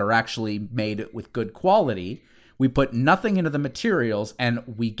things that are actually made with good quality. We put nothing into the materials and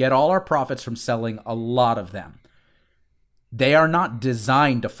we get all our profits from selling a lot of them. They are not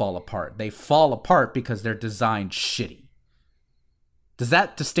designed to fall apart. They fall apart because they're designed shitty. Does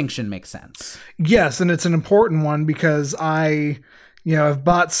that distinction make sense? Yes, and it's an important one because I've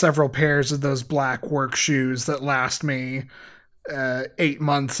bought several pairs of those black work shoes that last me 8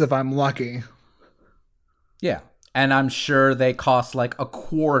 months if I'm lucky. Yeah. And I'm sure they cost like a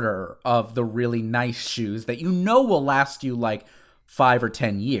quarter of the really nice shoes that will last you like 5 or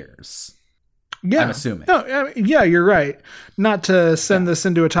 10 years. Yeah. I'm assuming. No, yeah, you're right. Not to send this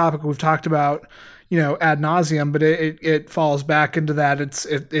into a topic we've talked about, ad nauseum, but it falls back into that.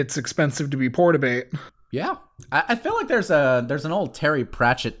 It's expensive to be Portabate. Yeah. I feel like there's an old Terry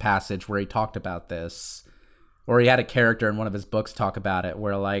Pratchett passage where he talked about this, or he had a character in one of his books talk about it,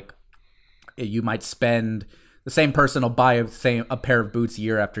 where like you might spend, the same person will buy a pair of boots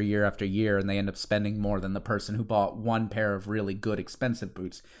year after year after year, and they end up spending more than the person who bought one pair of really good expensive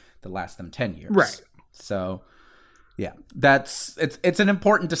boots that last them 10 years. Right. So yeah, it's an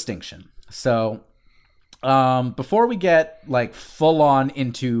important distinction. So before we get like full on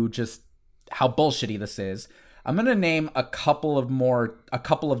into just how bullshitty this is, I'm going to name a couple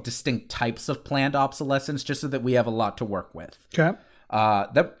of distinct types of planned obsolescence just so that we have a lot to work with. Okay.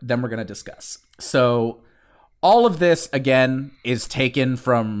 Then we're going to discuss. So all of this, again, is taken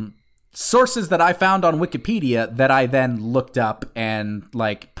from sources that I found on Wikipedia that I then looked up and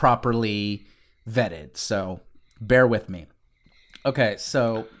like properly vetted. So bear with me. Okay,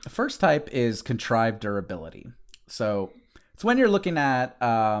 so the first type is contrived durability. So it's when you're looking at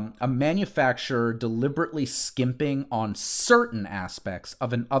a manufacturer deliberately skimping on certain aspects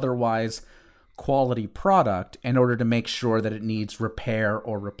of an otherwise quality product in order to make sure that it needs repair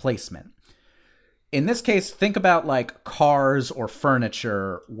or replacement. In this case, think about like cars or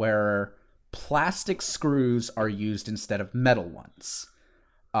furniture where plastic screws are used instead of metal ones.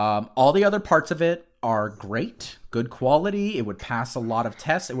 All the other parts of it are great, good quality. It would pass a lot of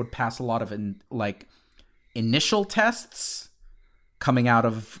tests. It would pass a lot of initial tests coming out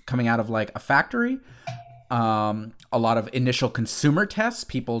of like a factory. A lot of initial consumer tests,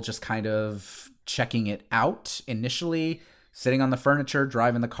 people just kind of checking it out initially, sitting on the furniture,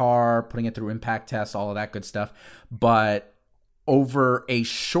 driving the car, putting it through impact tests, all of that good stuff. But over a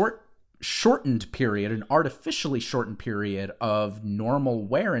shortened period, an artificially shortened period of normal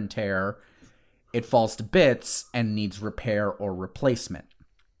wear and tear, it falls to bits and needs repair or replacement.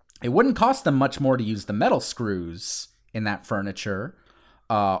 It wouldn't cost them much more to use the metal screws in that furniture,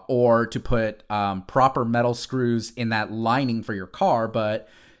 or to put proper metal screws in that lining for your car, but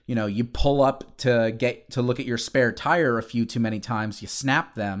you pull up to look at your spare tire a few too many times, you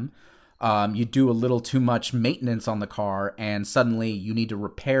snap them, you do a little too much maintenance on the car, and suddenly you need to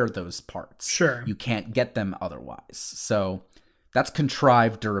repair those parts. Sure. You can't get them otherwise. So that's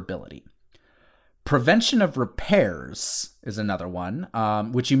contrived durability. Prevention of repairs is another one,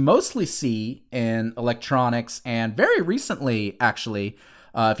 which you mostly see in electronics, and very recently, actually,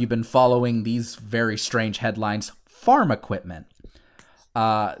 if you've been following these very strange headlines, farm equipment.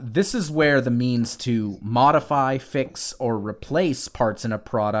 This is where the means to modify, fix, or replace parts in a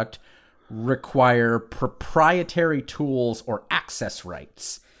product require proprietary tools or access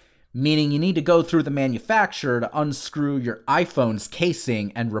rights, meaning you need to go through the manufacturer to unscrew your iPhone's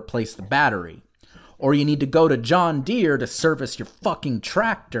casing and replace the battery. Or you need to go to John Deere to service your fucking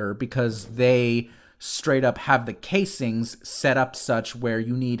tractor because they straight up have the casings set up such where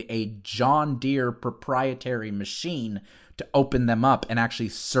you need a John Deere proprietary machine to open them up and actually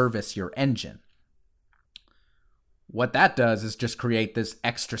service your engine. What that does is just create this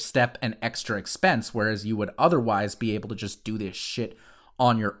extra step and extra expense, whereas you would otherwise be able to just do this shit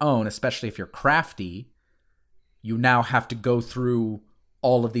on your own, especially if you're crafty. You now have to go through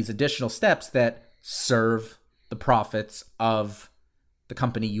all of these additional steps that serve the profits of the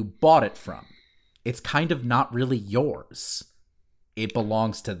company you bought it from. It's kind of not really yours. It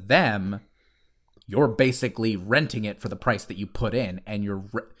belongs to them. You're basically renting it for the price that you put in, and you're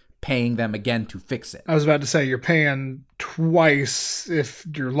paying them again to fix it. I was about to say, you're paying twice if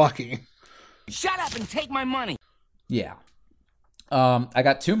you're lucky. Shut up and take my money. Yeah. I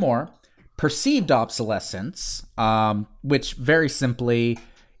got two more. Perceived obsolescence, which very simply,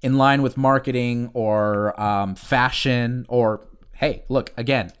 in line with marketing or fashion, or, hey, look,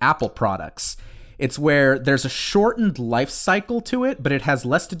 again, Apple products. It's where there's a shortened life cycle to it, but it has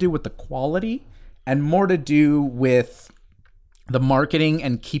less to do with the quality and more to do with the marketing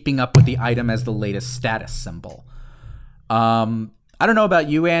and keeping up with the item as the latest status symbol. I don't know about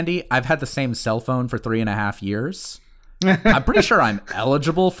you, Andy. I've had the same cell phone for 3.5 years. I'm pretty sure I'm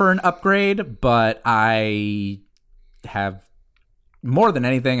eligible for an upgrade, but I have, more than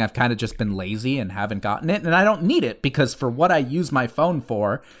anything, I've kind of just been lazy and haven't gotten it. And I don't need it because for what I use my phone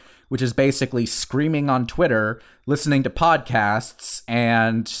for, which is basically screaming on Twitter, listening to podcasts,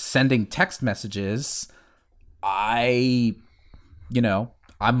 and sending text messages, I'm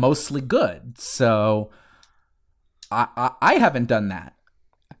mostly good. So I haven't done that.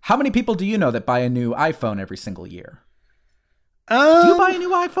 How many people do you know that buy a new iPhone every single year? Do you buy a new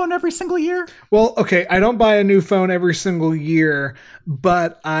iPhone every single year? Well, okay, I don't buy a new phone every single year,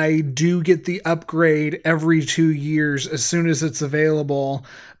 but I do get the upgrade every 2 years as soon as it's available.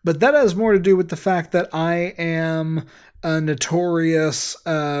 But that has more to do with the fact that I am a notorious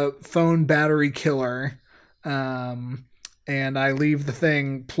phone battery killer. And I leave the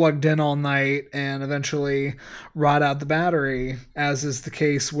thing plugged in all night and eventually rot out the battery, as is the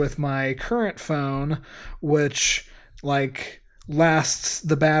case with my current phone, which lasts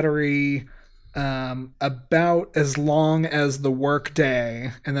the battery about as long as the work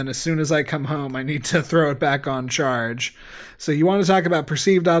day, and then as soon as I come home I need to throw it back on charge. So you want to talk about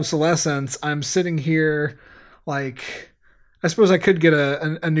perceived obsolescence? I'm sitting here I suppose I could get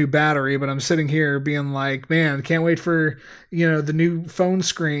a new battery, but I'm sitting here being like, man, can't wait for, the new phone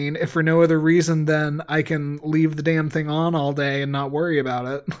screen, if for no other reason than I can leave the damn thing on all day and not worry about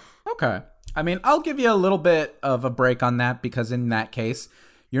it. Okay. I mean, I'll give you a little bit of a break on that, because in that case,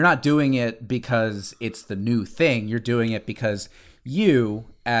 you're not doing it because it's the new thing. You're doing it because you,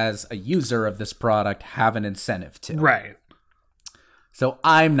 as a user of this product, have an incentive to. Right. So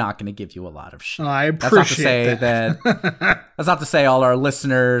I'm not going to give you a lot of shit. I appreciate that. That's not to say all our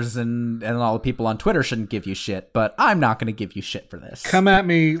listeners and all the people on Twitter shouldn't give you shit, but I'm not going to give you shit for this. Come at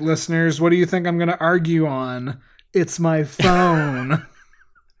me, listeners. What do you think I'm going to argue on? It's my phone.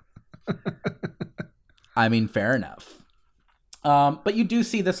 I mean, fair enough. But you do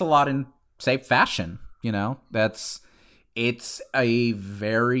see this a lot in, say, fashion. It's a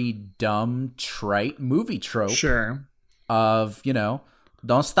very dumb, trite movie trope. Sure. Of,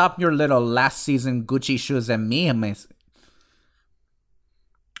 don't stop your little last season Gucci shoes and me.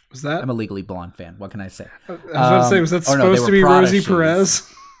 Was that? I'm a Legally Blonde fan. What can I say? I was about to say, was that supposed to be Prada Rosie shoes. Perez?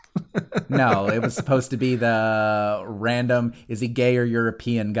 No, it was supposed to be the random, is he gay or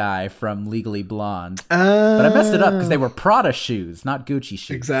European guy from Legally Blonde. But I messed it up because they were Prada shoes, not Gucci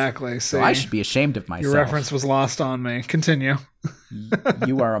shoes. Exactly. So I should be ashamed of myself. Your reference was lost on me. Continue.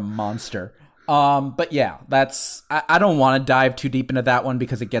 You are a monster. But yeah, I don't want to dive too deep into that one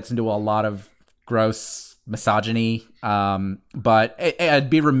because it gets into a lot of gross misogyny. But I'd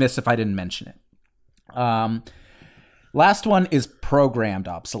be remiss if I didn't mention it. Last one is programmed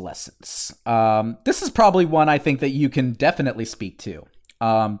obsolescence. This is probably one I think that you can definitely speak to.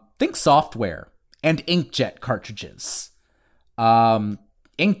 Think software and inkjet cartridges.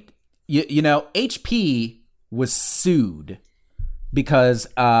 HP was sued because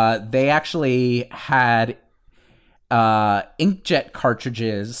they actually had inkjet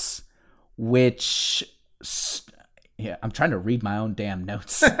cartridges, which I'm trying to read my own damn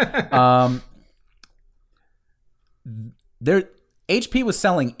notes. HP was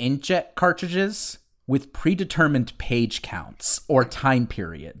selling inkjet cartridges with predetermined page counts or time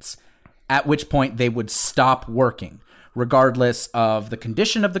periods, at which point they would stop working, regardless of the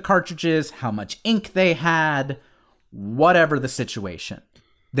condition of the cartridges, how much ink they had, whatever the situation.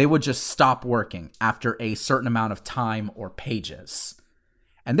 They would just stop working after a certain amount of time or pages.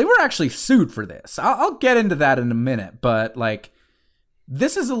 And they were actually sued for this. I'll get into that in a minute, but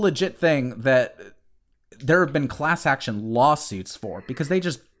this is a legit thing that there have been class action lawsuits for because they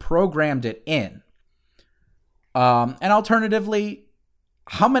just programmed it in. And alternatively,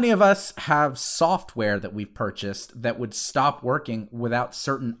 how many of us have software that we've purchased that would stop working without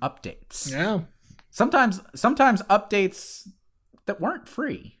certain updates? Yeah. Sometimes updates that weren't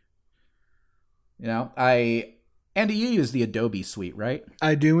free. Andy, you use the Adobe suite, right?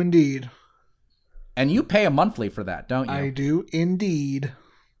 I do indeed. And you pay a monthly for that, don't you? I do indeed.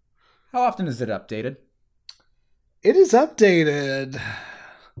 How often is it updated? It is updated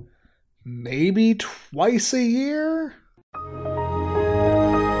maybe twice a year.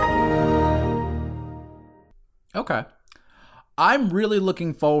 Okay. I'm really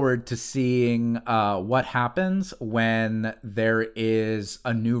looking forward to seeing what happens when there is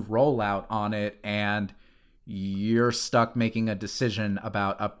a new rollout on it and you're stuck making a decision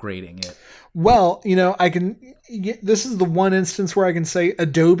about upgrading it. Well, this is the one instance where I can say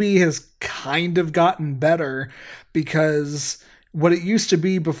Adobe has kind of gotten better, because what it used to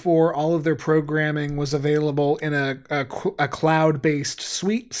be before all of their programming was available in a cloud-based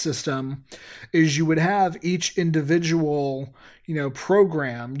suite system is you would have each individual,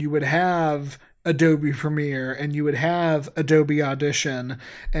 program. You would have Adobe Premiere and you would have Adobe Audition,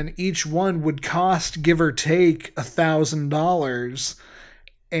 and each one would cost, give or take, $1,000.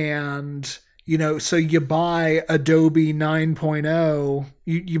 And, so you buy Adobe 9.0,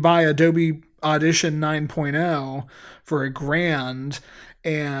 you buy Adobe Audition 9.0 for $1,000.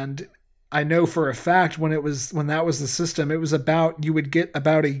 And I know for a fact when that was the system, it was you would get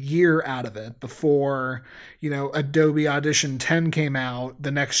about a year out of it before, Adobe Audition 10 came out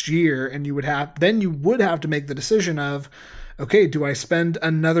the next year, and you would have to make the decision of, okay, do I spend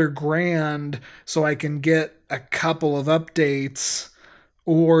another $1,000 so I can get a couple of updates,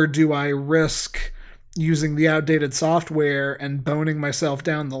 or do I risk using the outdated software and boning myself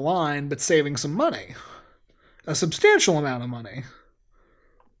down the line, but saving some money, a substantial amount of money?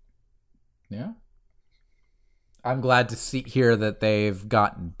 Yeah. I'm glad to hear that they've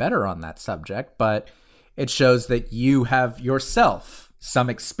gotten better on that subject, but it shows that you have yourself some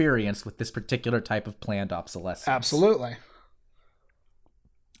experience with this particular type of planned obsolescence. Absolutely.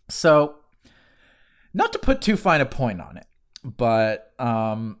 So, not to put too fine a point on it, but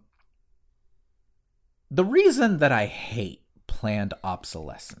the reason that I hate planned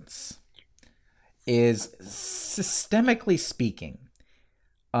obsolescence is, systemically speaking,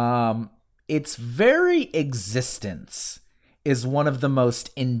 its very existence is one of the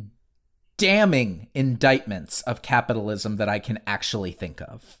most damning indictments of capitalism that I can actually think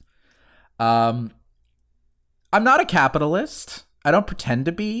of. I'm not a capitalist. I don't pretend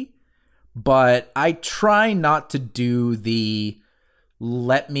to be, but I try not to do the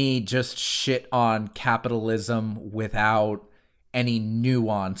let me just shit on capitalism without any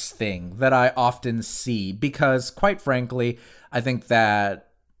nuance thing that I often see, because quite frankly, I think that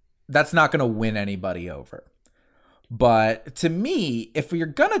that's not going to win anybody over. But to me, if you're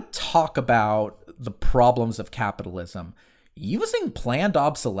going to talk about the problems of capitalism, using planned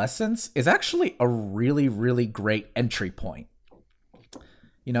obsolescence is actually a really, really great entry point.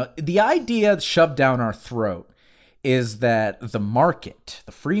 The idea shoved down our throat is that the market,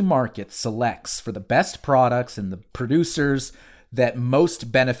 the free market, selects for the best products and the producers that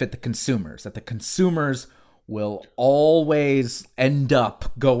most benefit the consumers, that the consumers will always end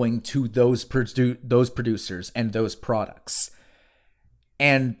up going to those producers and those products.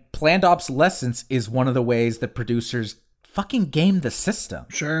 And planned obsolescence is one of the ways that producers fucking game the system.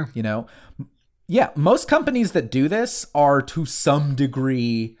 Sure. Yeah, most companies that do this are to some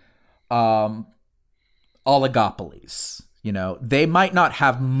degree oligopolies. They might not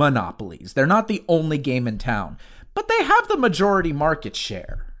have monopolies. They're not the only game in town, but they have the majority market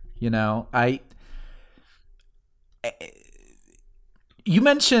share. You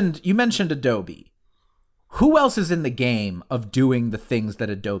mentioned Adobe. Who else is in the game of doing the things that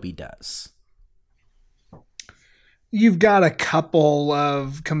Adobe does? You've got a couple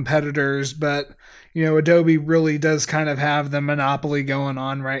of competitors, but Adobe really does kind of have the monopoly going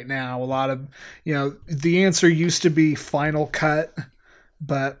on right now. A lot of, the answer used to be Final Cut,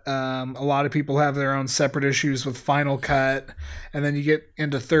 but a lot of people have their own separate issues with Final Cut. And then you get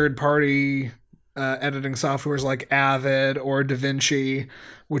into third-party editing softwares like Avid or DaVinci,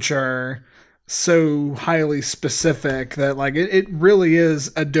 which are so highly specific that it really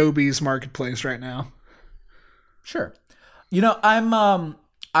is Adobe's marketplace right now. Sure.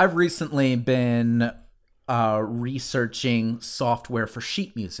 I've recently been researching software for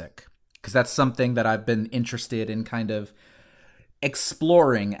sheet music, because that's something that I've been interested in kind of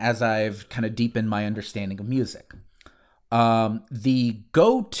exploring as I've kind of deepened my understanding of music. The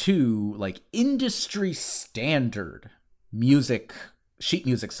go-to industry standard sheet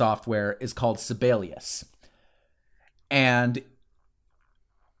music software is called Sibelius. And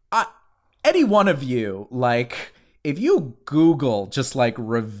any one of you, if you Google just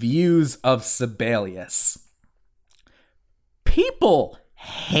reviews of Sibelius, people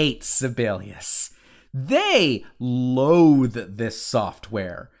hate Sibelius. They loathe this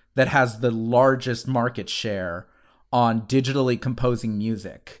software that has the largest market share on digitally composing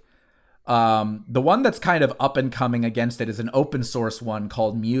music. The one that's kind of up and coming against it is an open source one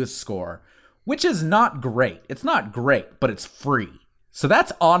called MuseScore, which is not great. It's not great, but it's free. So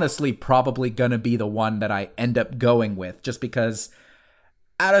that's honestly probably going to be the one that I end up going with, just because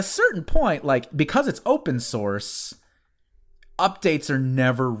at a certain point, because it's open source, updates are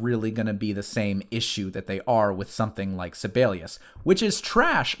never really going to be the same issue that they are with something like Sibelius, which is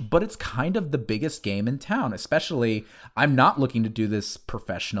trash, but it's kind of the biggest game in town. Especially, I'm not looking to do this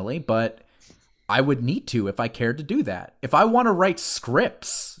professionally, but I would need to if I cared to do that. If I want to write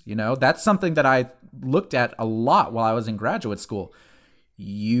scripts, that's something that I looked at a lot while I was in graduate school.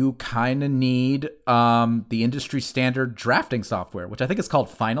 You kind of need the industry standard drafting software, which I think is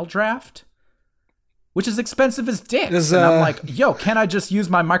called Final Draft, which is expensive as dicks. And I'm like, yo, can I just use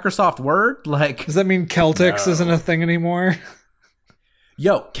my Microsoft Word? Does that mean Celtics isn't a thing anymore?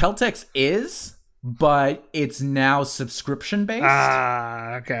 Yo, Celtex is, but it's now subscription based.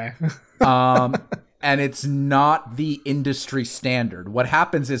 Okay. And it's not the industry standard. What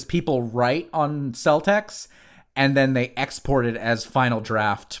happens is people write on Celtex and then they export it as final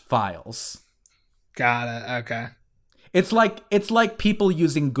draft files. Got it. Okay. It's like people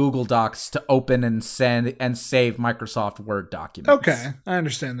using Google Docs to open and send and save Microsoft Word documents. Okay, I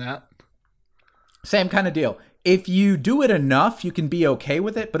understand that. Same kind of deal. If you do it enough, you can be okay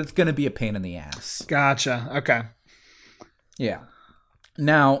with it, but it's going to be a pain in the ass. Gotcha. Okay. Yeah.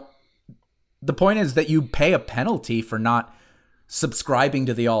 Now, the point is that you pay a penalty for not subscribing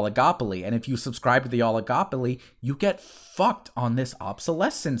to the oligopoly. And if you subscribe to the oligopoly, you get fucked on this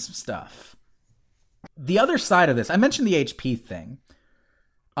obsolescence stuff. The other side of this, I mentioned the HP thing.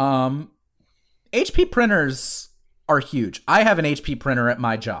 HP printers are huge. I have an HP printer at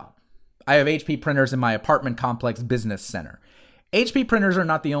my job. I have HP printers in my apartment complex business center. HP printers are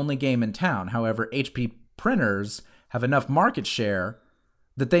not the only game in town. However, HP printers have enough market share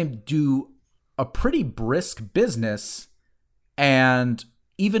that they do a pretty brisk business, and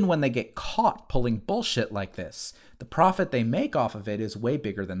even when they get caught pulling bullshit like this, the profit they make off of it is way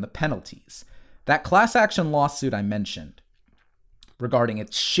bigger than the penalties. That class action lawsuit I mentioned regarding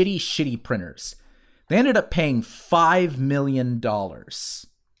its shitty printers, they ended up paying $5 million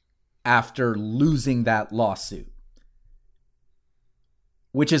after losing that lawsuit,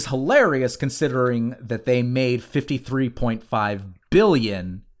 which is hilarious considering that they made $53.5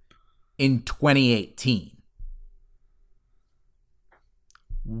 billion in 2018.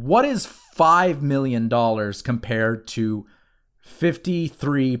 What is $5 million compared to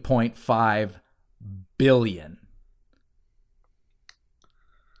 $53.5 billion?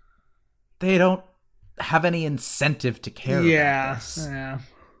 They don't have any incentive to care about this. Yeah.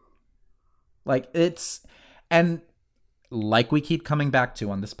 Like, it's, and like we keep coming back to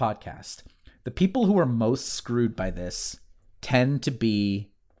on this podcast, the people who are most screwed by this tend to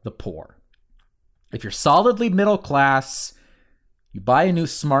be the poor. If you're solidly middle class, you buy a new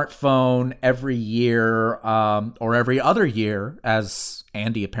smartphone every year, or every other year, as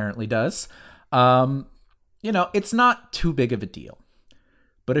Andy apparently does, it's not too big of a deal.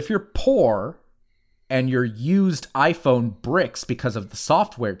 But if you're poor and your used iPhone bricks because of the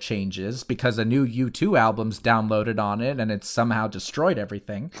software changes, because a new U2 album's downloaded on it and it's somehow destroyed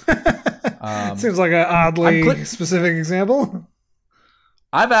everything. Seems like an oddly specific example.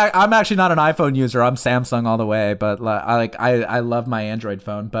 I'm actually not an iPhone user. I'm Samsung all the way, but I love my Android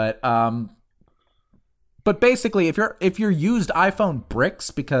phone. But basically, if your used iPhone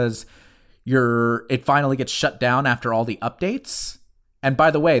bricks because it finally gets shut down after all the updates. And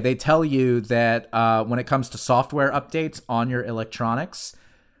by the way, they tell you that when it comes to software updates on your electronics,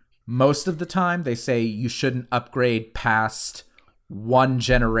 most of the time they say you shouldn't upgrade past one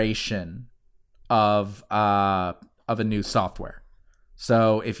generation of a new software.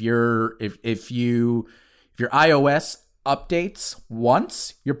 So if your iOS updates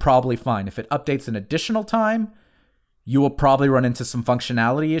once, you're probably fine. If it updates an additional time, you will probably run into some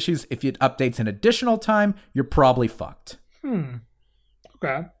functionality issues. If it updates an additional time, you're probably fucked.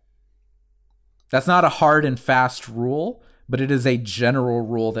 Okay. That's not a hard and fast rule, but it is a general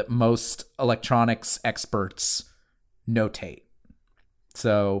rule that most electronics experts notate.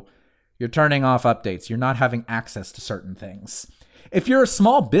 So you're turning off updates. You're not having access to certain things. If you're a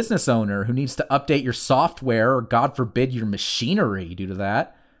small business owner who needs to update your software or, God forbid, your machinery due to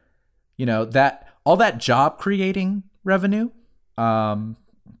that, that all that job creating revenue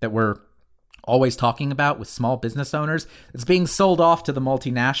that we're always talking about with small business owners, it's being sold off to the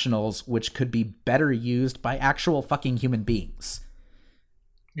multinationals, which could be better used by actual fucking human beings.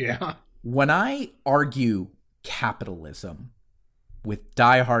 Yeah. When I argue capitalism with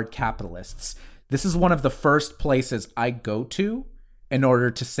diehard capitalists, this is one of the first places I go to in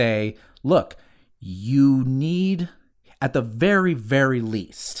order to say, look, you need, at the very, very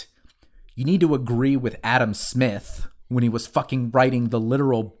least, you need to agree with Adam Smith when he was fucking writing the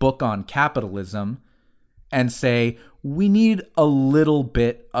literal book on capitalism and say, we need a little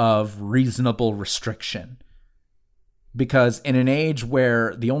bit of reasonable restriction. Because in an age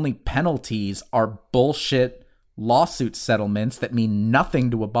where the only penalties are bullshit lawsuit settlements that mean nothing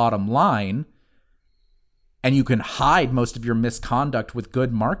to a bottom line, and you can hide most of your misconduct with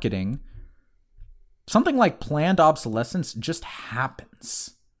good marketing, something like planned obsolescence just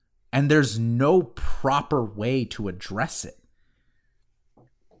happens. And there's no proper way to address it.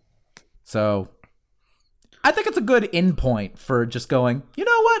 So I think it's a good endpoint for just going, you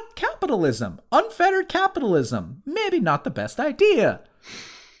know what? Capitalism, unfettered capitalism, maybe not the best idea.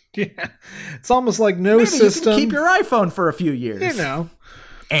 Yeah, it's almost like no Maybe system. you can keep your iPhone for a few years. You know,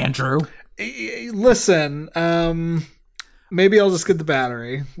 Andrew. Listen, maybe I'll just get the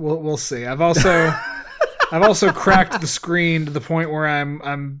battery. We'll see. I've also cracked the screen to the point where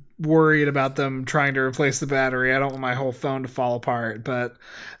I'm worried about them trying to replace the battery. I don't want my whole phone to fall apart. But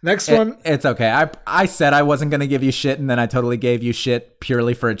next one, it's okay. I said I wasn't going to give you shit, and then I totally gave you shit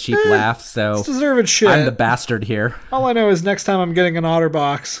purely for a cheap laugh. So it's deserved shit. I'm the bastard here. All I know is next time I'm getting an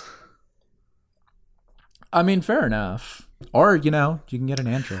OtterBox. I mean, fair enough. Or, you can get an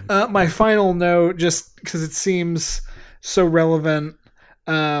Android. My final note, just because it seems so relevant.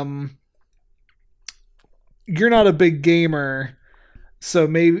 You're not a big gamer, so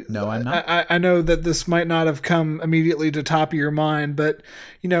maybe... No, I'm not. I know that this might not have come immediately to top of your mind, but,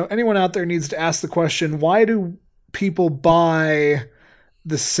 anyone out there needs to ask the question, why do people buy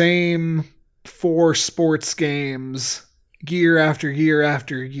the same 4 sports games year after year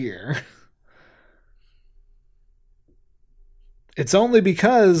after year? It's only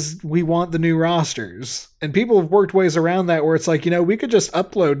because we want the new rosters. And people have worked ways around that where it's like, we could just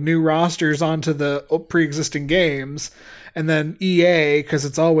upload new rosters onto the pre-existing games. And then EA, because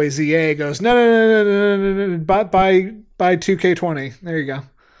it's always EA, goes, no, buy 2K20. There you go.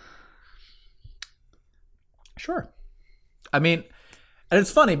 Sure. I mean, and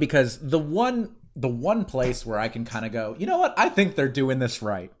it's funny because the one place where I can kind of go, you know what? I think they're doing this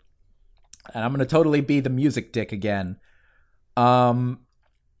right. And I'm going to totally be the music dick again.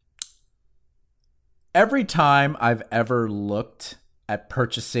 Every time I've ever looked at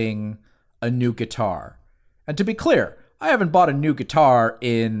purchasing a new guitar, and to be clear, I haven't bought a new guitar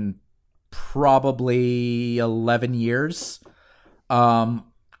in probably 11 years. But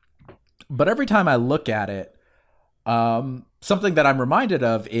every time I look at it, something that I'm reminded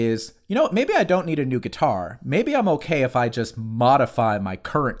of is, maybe I don't need a new guitar. Maybe I'm okay if I just modify my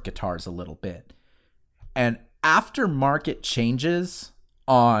current guitars a little bit. And aftermarket changes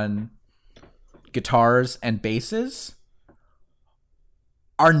on guitars and basses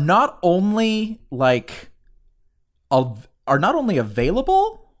are not only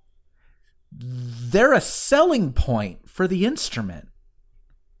available, they're a selling point for the instrument.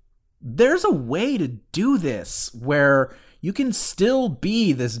 There's a way to do this where you can still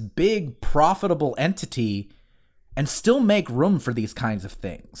be this big profitable entity and still make room for these kinds of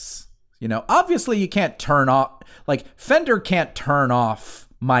things. Obviously you can't turn off, Fender can't turn off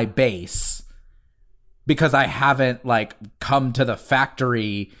my bass because I haven't come to the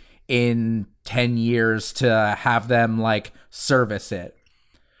factory in 10 years to have them service it.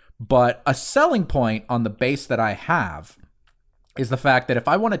 But a selling point on the bass that I have is the fact that if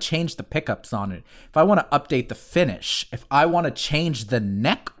I want to change the pickups on it, if I want to update the finish, if I want to change the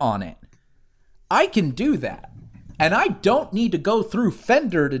neck on it, I can do that. And I don't need to go through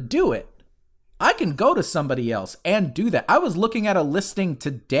Fender to do it. I can go to somebody else and do that. I was looking at a listing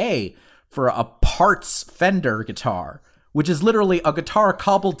today for a parts Fender guitar, which is literally a guitar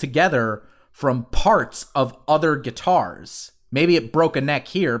cobbled together from parts of other guitars. Maybe it broke a neck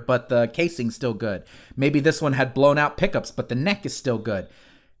here, but the casing's still good. Maybe this one had blown out pickups, but the neck is still good.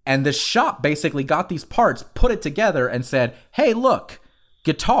 And the shop basically got these parts, put it together, and said, hey, look,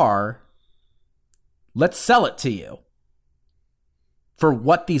 guitar, let's sell it to you for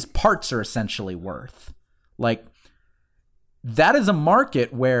what these parts are essentially worth. That is a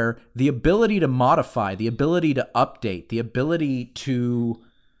market where the ability to modify, the ability to update, the ability to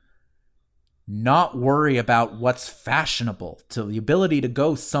not worry about what's fashionable, to the ability to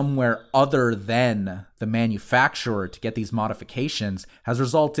go somewhere other than the manufacturer to get these modifications has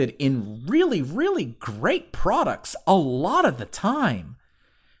resulted in really, really great products a lot of the time.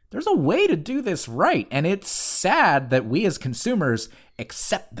 There's a way to do this right, and it's sad that we as consumers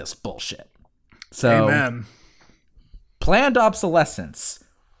accept this bullshit. So, amen. Planned obsolescence.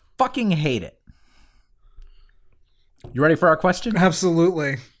 Fucking hate it. You ready for our question?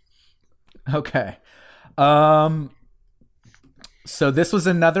 Absolutely. Okay. So this was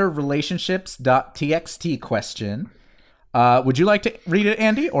another relationships.txt question. Would you like to read it,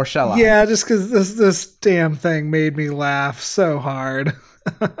 Andy, or shall I? Yeah, just because this damn thing made me laugh so hard.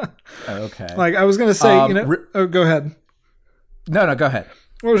 Okay. I was gonna say, go ahead. No, go ahead.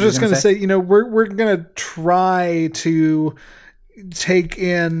 I was just gonna say, we're gonna try to take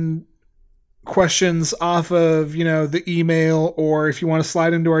in questions off of, the email, or if you want to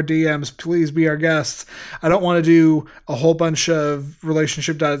slide into our DMs, please be our guests. I don't want to do a whole bunch of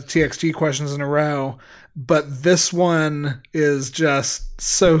relationship.txt questions in a row, but this one is just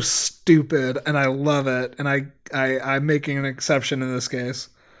so stupid and I love it. And I'm making an exception in this case.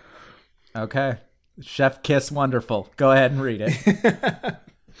 Okay. Chef Kiss, wonderful. Go ahead and read it.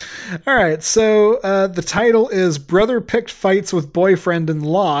 All right, so the title is Brother Picked Fights with Boyfriend and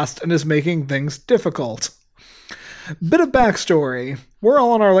Lost and is Making Things Difficult. Bit of backstory. We're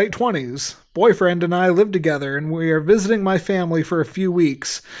all in our late 20s. Boyfriend and I live together, and we are visiting my family for a few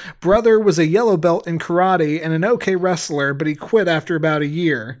weeks. Brother was a yellow belt in karate and an okay wrestler, but he quit after about a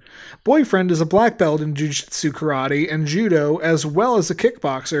year. Boyfriend is a black belt in jiu-jitsu karate and judo, as well as a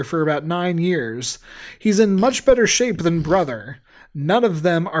kickboxer for about 9 years. He's in much better shape than brother. None of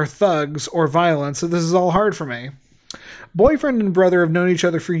them are thugs or violent, so this is all hard for me. Boyfriend and brother have known each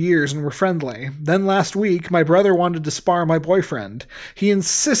other for years and were friendly. Then last week, my brother wanted to spar my boyfriend. He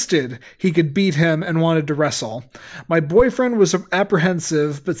insisted he could beat him and wanted to wrestle. My boyfriend was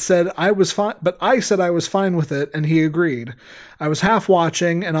apprehensive, but said I was fine. But I said I was fine with it, and he agreed. I was half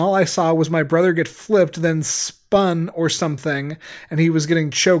watching, and all I saw was my brother get flipped, then spun or something, and he was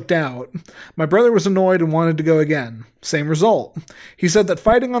getting choked out. My brother was annoyed and wanted to go again. Same result. He said that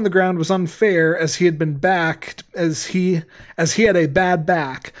fighting on the ground was unfair as he had been backed, as he had a bad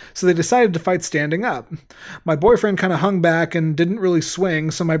back, so they decided to fight standing up. My boyfriend kind of hung back and didn't really swing,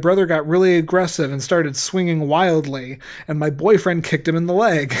 so my brother got really aggressive and started swinging wildly, and my boyfriend kicked him in the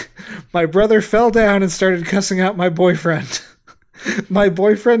leg. My brother fell down and started cussing out my boyfriend. My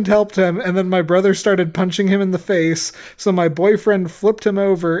boyfriend helped him, and then my brother started punching him in the face, so my boyfriend flipped him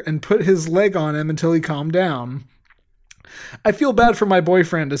over and put his leg on him until he calmed down. I feel bad for my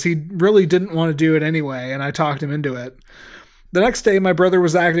boyfriend, as he really didn't want to do it anyway, and I talked him into it. The next day, my brother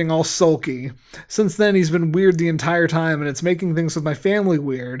was acting all sulky. Since then, he's been weird the entire time, and it's making things with my family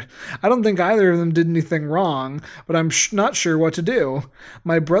weird. I don't think either of them did anything wrong, but I'm not sure what to do.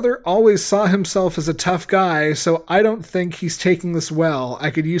 My brother always saw himself as a tough guy, so I don't think he's taking this well.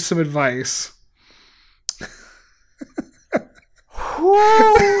 I could use some advice.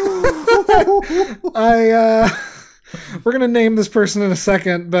 We're going to name this person in a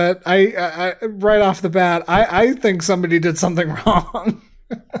second, but I right off the bat, I think somebody did something wrong.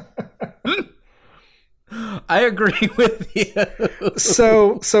 I agree with you.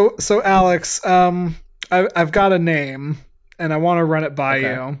 So Alex, I've got a name, and I want to run it by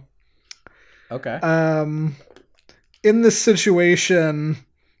you. Okay. In this situation,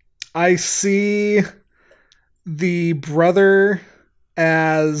 I see the brother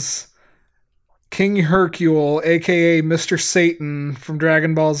as King Hercule, aka Mr. Satan from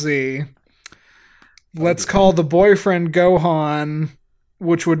Dragon Ball Z. Let's call the boyfriend Gohan,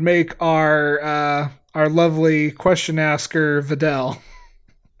 which would make our lovely question asker Videl.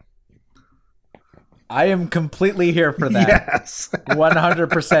 I am completely here for that. Yes.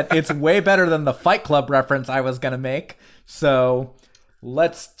 100%. It's way better than the Fight Club reference I was going to make. So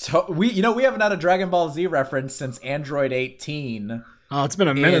we haven't had a Dragon Ball Z reference since Android 18. Oh, it's been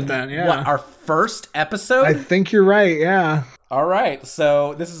a minute then, yeah. What, our first episode? I think you're right, yeah. All right,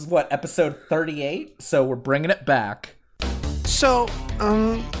 so this is episode 38, so we're bringing it back. So,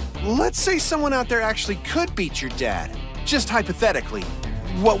 let's say someone out there actually could beat your dad. Just hypothetically.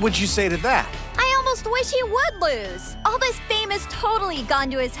 What would you say to that? I almost wish he would lose. All this fame has totally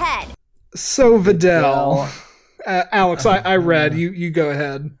gone to his head. So, Videl. Alex, I read. You go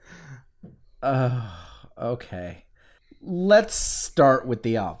ahead. Okay. Let's start with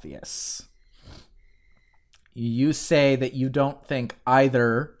the obvious. You say that you don't think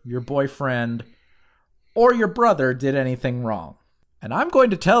either your boyfriend or your brother did anything wrong. And I'm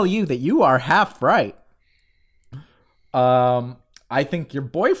going to tell you that you are half right. I think your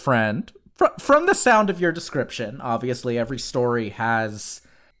boyfriend, from the sound of your description, obviously every story has,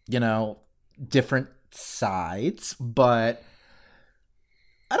 different sides, but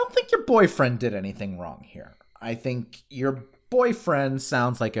I don't think your boyfriend did anything wrong here. I think your boyfriend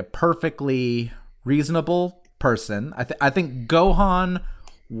sounds like a perfectly reasonable person. I think Gohan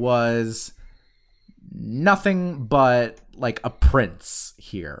was nothing but like a prince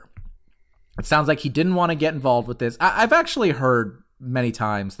here. It sounds like he didn't want to get involved with this. I've actually heard many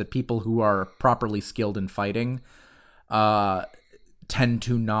times that people who are properly skilled in fighting tend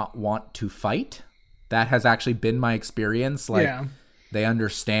to not want to fight. That has actually been my experience. They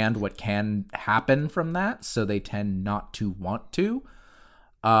understand what can happen from that, so they tend not to want to.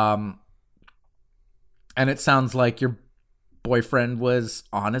 And it sounds like your boyfriend was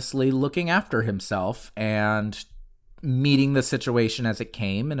honestly looking after himself and meeting the situation as it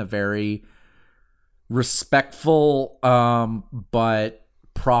came in a very respectful but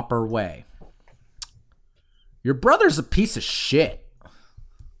proper way. Your brother's a piece of shit.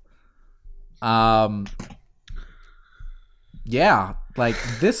 Yeah, like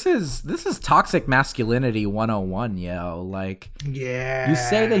this is toxic masculinity 101, yo. Like, yeah. You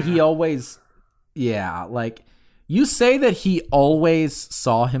say that he always, yeah, like You say that he always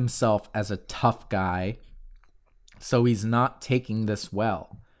saw himself as a tough guy, so he's not taking this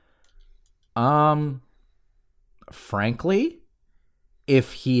well. Frankly,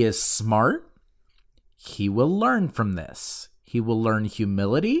 if he is smart, he will learn from this. He will learn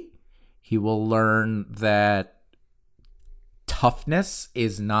humility. He will learn that toughness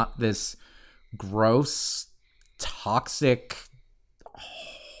is not this gross, toxic,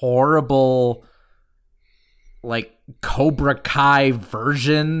 horrible, like Cobra Kai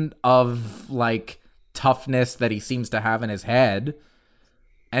version of like toughness that he seems to have in his head.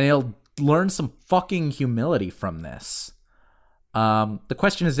 And he'll learn some fucking humility from this. The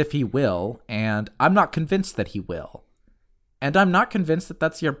question is if he will, and I'm not convinced that he will. And I'm not convinced that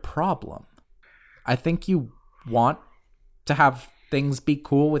that's your problem. I think you want to have things be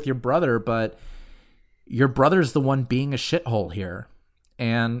cool with your brother, but your brother's the one being a shithole here.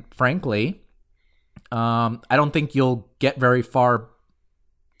 And frankly, I don't think you'll get very far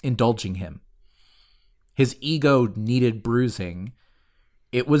indulging him. His ego needed bruising.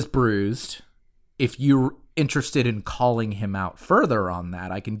 It was bruised. If you're interested in calling him out further on that,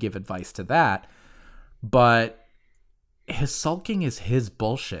 I can give advice to that. But his sulking is his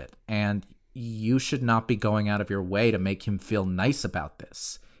bullshit, and you should not be going out of your way to make him feel nice about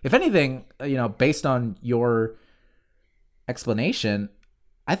this. If anything, based on your explanation,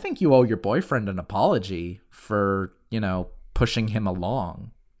 I think you owe your boyfriend an apology for, pushing him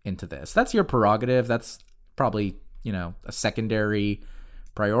along into this. That's your prerogative. That's probably, a secondary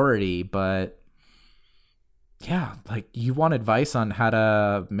priority, but yeah, like, you want advice on how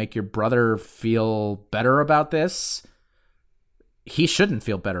to make your brother feel better about this? He shouldn't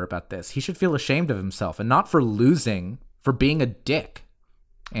feel better about this. He should feel ashamed of himself, and not for losing, for being a dick.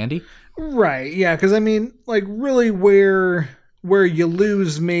 Andy? Right, yeah, because really where you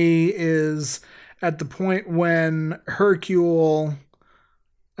lose me is at the point when Hercule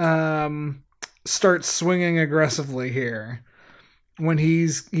starts swinging aggressively here. When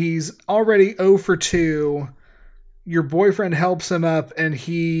he's already 0 for 2, your boyfriend helps him up, and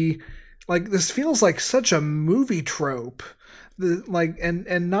this feels like such a movie trope.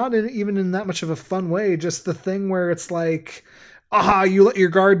 And not even in that much of a fun way, just the thing where it's like, aha, you let your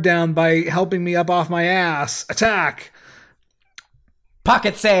guard down by helping me up off my ass. Attack.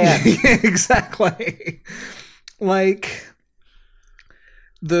 Pocket sand. Exactly. The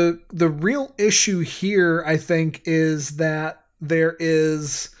real issue here, I think, is that there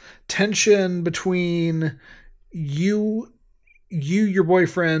is tension between you, your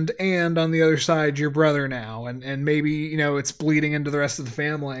boyfriend, and on the other side, your brother now. And maybe, it's bleeding into the rest of the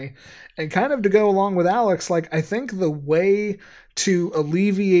family. And kind of to go along with Alex, I think the way to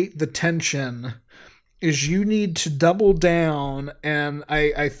alleviate the tension is you need to double down. And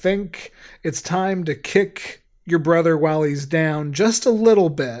I think it's time to kick your brother while he's down just a little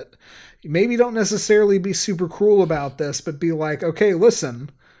bit. Maybe don't necessarily be super cruel about this, but be like, okay, listen,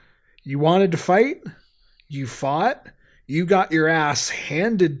 you wanted to fight, you fought, you got your ass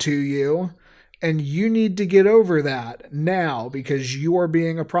handed to you, and you need to get over that now because you are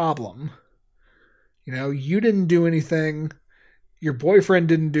being a problem. You didn't do anything. Your boyfriend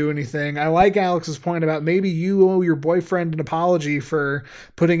didn't do anything. I like Alex's point about maybe you owe your boyfriend an apology for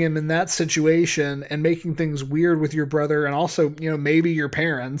putting him in that situation and making things weird with your brother, and also, maybe your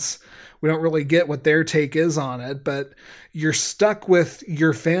parents. We don't really get what their take is on it, but you're stuck with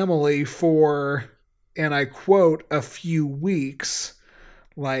your family for, and I quote, a few weeks.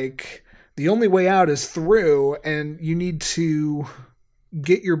 The only way out is through, and you need to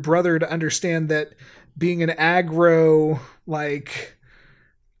get your brother to understand that being an aggro,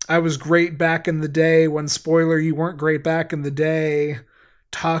 I was great back in the day, when, spoiler, you weren't great back in the day,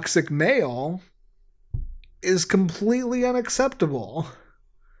 toxic male is completely unacceptable.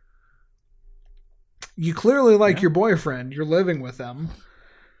 You clearly like your boyfriend. You're living with him.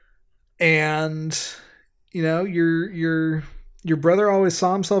 And, your brother always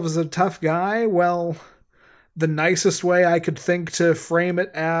saw himself as a tough guy. Well, the nicest way I could think to frame it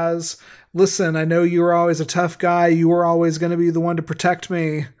as, listen, I know you were always a tough guy. You were always going to be the one to protect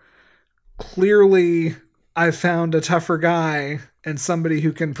me. Clearly, I found a tougher guy and somebody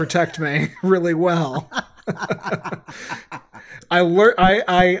who can protect me really well. He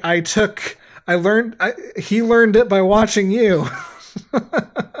learned it by watching you.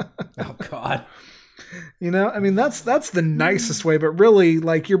 Oh God. That's the nicest way, but really,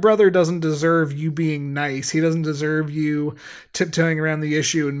 your brother doesn't deserve you being nice. He doesn't deserve you tiptoeing around the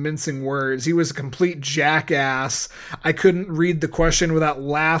issue and mincing words. He was a complete jackass. I couldn't read the question without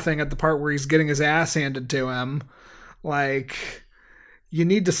laughing at the part where he's getting his ass handed to him. you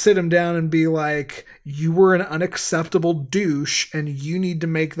need to sit him down and be like, you were an unacceptable douche and you need to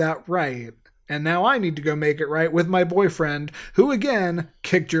make that right. And now I need to go make it right with my boyfriend, who again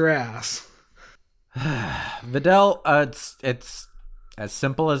kicked your ass. Vidal, it's as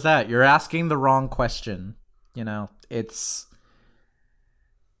simple as that. You're asking the wrong question. You know, it's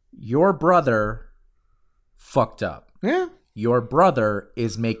your brother fucked up. Yeah. Your brother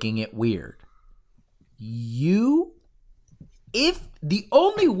is making it weird. If the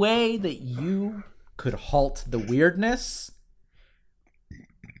only way that you could halt the weirdness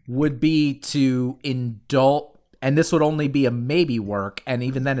would be to indulge, and this would only be a maybe work, and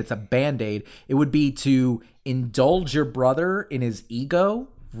even then it's a band-aid, it would be to indulge your brother in his ego,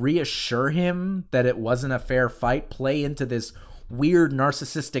 reassure him that it wasn't a fair fight, play into this weird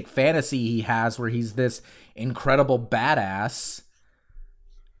narcissistic fantasy he has where he's this incredible badass.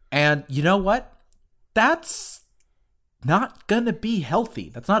 And you know what? That's not gonna be healthy.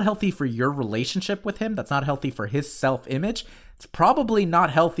 That's not healthy for your relationship with him. That's not healthy for his self-image. It's probably not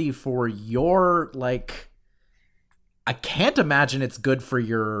healthy for your, like, I can't imagine it's good for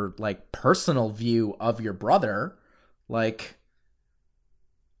your, like, personal view of your brother. Like,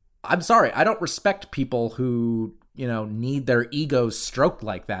 I'm sorry, I don't respect people who, you know, need their egos stroked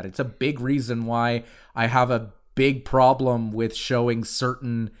like that. It's a big reason why I have a big problem with showing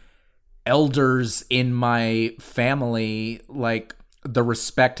certain elders in my family, like, the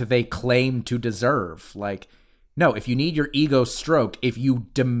respect they claim to deserve. Like, no, if you need your ego stroked, if you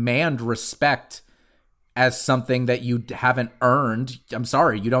demand respect as something that you haven't earned, I'm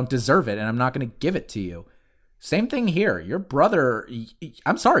sorry, you don't deserve it, and I'm not going to give it to you. Same thing here. Your brother,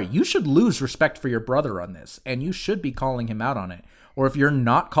 I'm sorry, you should lose respect for your brother on this, and you should be calling him out on it. Or if you're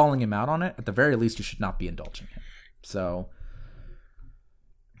not calling him out on it, at the very least, you should not be indulging him. So,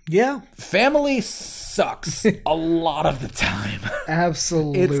 yeah. Family sucks a lot of the time.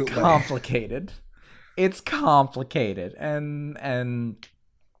 Absolutely. It's complicated. It's complicated. And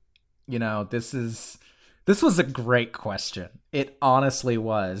you know, this was a great question. It honestly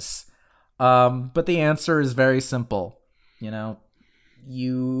was. But the answer is very simple. You know,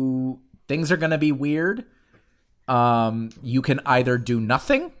 things are going to be weird. You can either do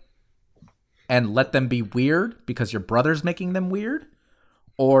nothing and let them be weird because your brother's making them weird,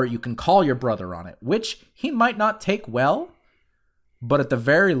 or you can call your brother on it, which he might not take well, but at the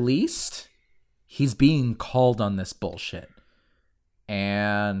very least, he's being called on this bullshit.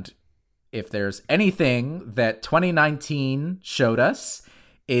 And if there's anything that 2019 showed us,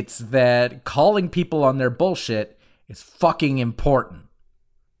 it's that calling people on their bullshit is fucking important.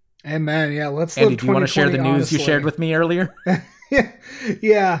 Amen. Yeah, let's Andy, live 2020 do you want to share the news honestly. you shared with me earlier?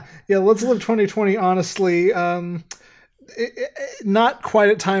 Yeah. Let's live 2020 honestly. Not quite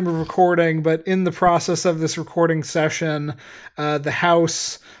at time of recording, but in the process of this recording session, the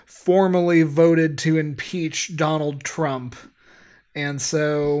House formally voted to impeach Donald Trump. And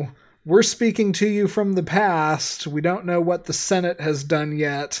so we're speaking to you from the past. We don't know what the Senate has done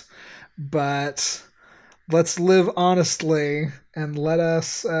yet, but let's live honestly and let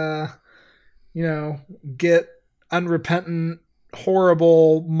us, get unrepentant,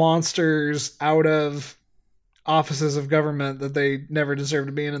 horrible monsters out of offices of government that they never deserve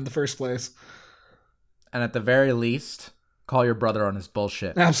to be in the first place. And at the very least, call your brother on his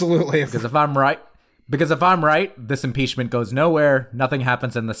bullshit. Absolutely. Because if I'm right, this impeachment goes nowhere. Nothing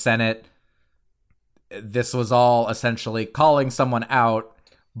happens in the Senate. This was all essentially calling someone out,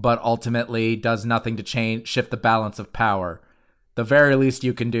 but ultimately does nothing to shift the balance of power. The very least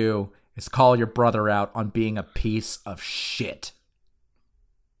you can do is call your brother out on being a piece of shit.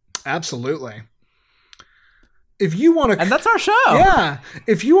 Absolutely. If you want to, and that's our show. Yeah.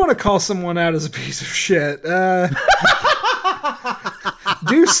 If you want to call someone out as a piece of shit,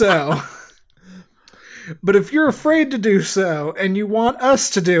 do so. But if you're afraid to do so and you want us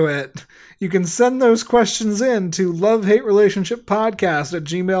to do it, you can send those questions in to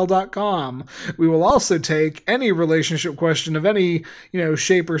lovehaterelationship.podcast@gmail.com. We will also take any relationship question of any,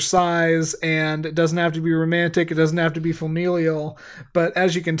 shape or size, and it doesn't have to be romantic, it doesn't have to be familial, but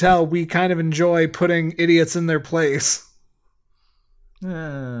as you can tell, we kind of enjoy putting idiots in their place.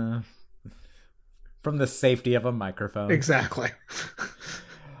 From the safety of a microphone. Exactly.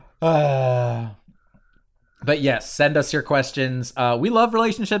 But yes, send us your questions. We love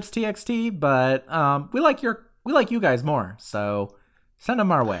relationships TXT, but we like you guys more. So send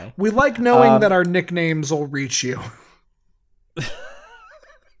them our way. We like knowing that our nicknames will reach you.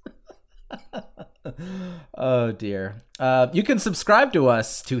 Oh dear. You can subscribe to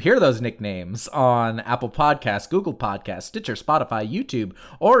us to hear those nicknames on Apple Podcasts, Google Podcasts, Stitcher, Spotify, YouTube,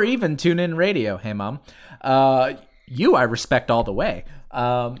 or even TuneIn Radio. Hey, Mom. I respect all the way.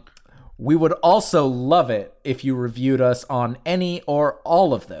 We would also love it if you reviewed us on any or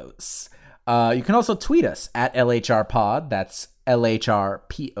all of those. You can also tweet us at LHRPod. That's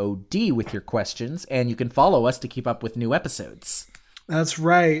LHRPOD with your questions. And you can follow us to keep up with new episodes. That's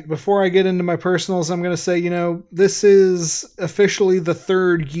right. Before I get into my personals, I'm going to say, this is officially the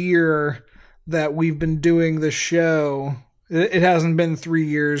third year that we've been doing the show. It hasn't been 3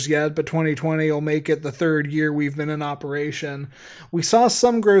 years yet, but 2020 will make it the third year we've been in operation. We saw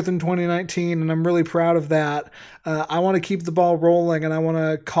some growth in 2019, and I'm really proud of that. I want to keep the ball rolling, and I want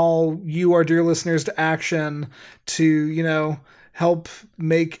to call you, our dear listeners, to action to, help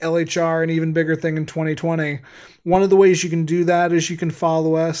make LHR an even bigger thing in 2020. One of the ways you can do that is you can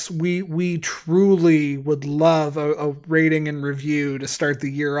follow us. We truly would love a rating and review to start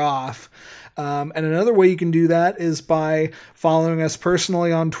the year off. And another way you can do that is by following us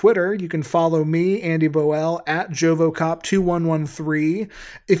personally on Twitter. You can follow me, Andy Boel, at JovoCop2113.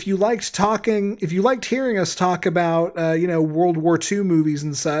 If you liked hearing us talk about, World War II movies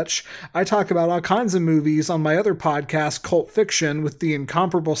and such, I talk about all kinds of movies on my other podcast, Cult Fiction, with the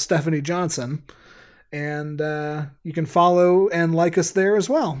incomparable Stephanie Johnson. And you can follow and like us there as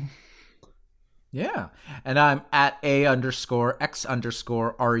well. Yeah. And I'm at A_X_RUIZ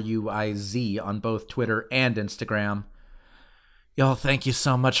on both Twitter and Instagram. Y'all, thank you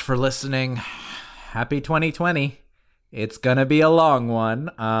so much for listening. Happy 2020. It's going to be a long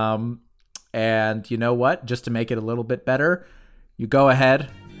one. And you know what? Just to make it a little bit better, you go ahead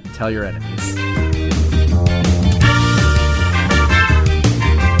and tell your enemies.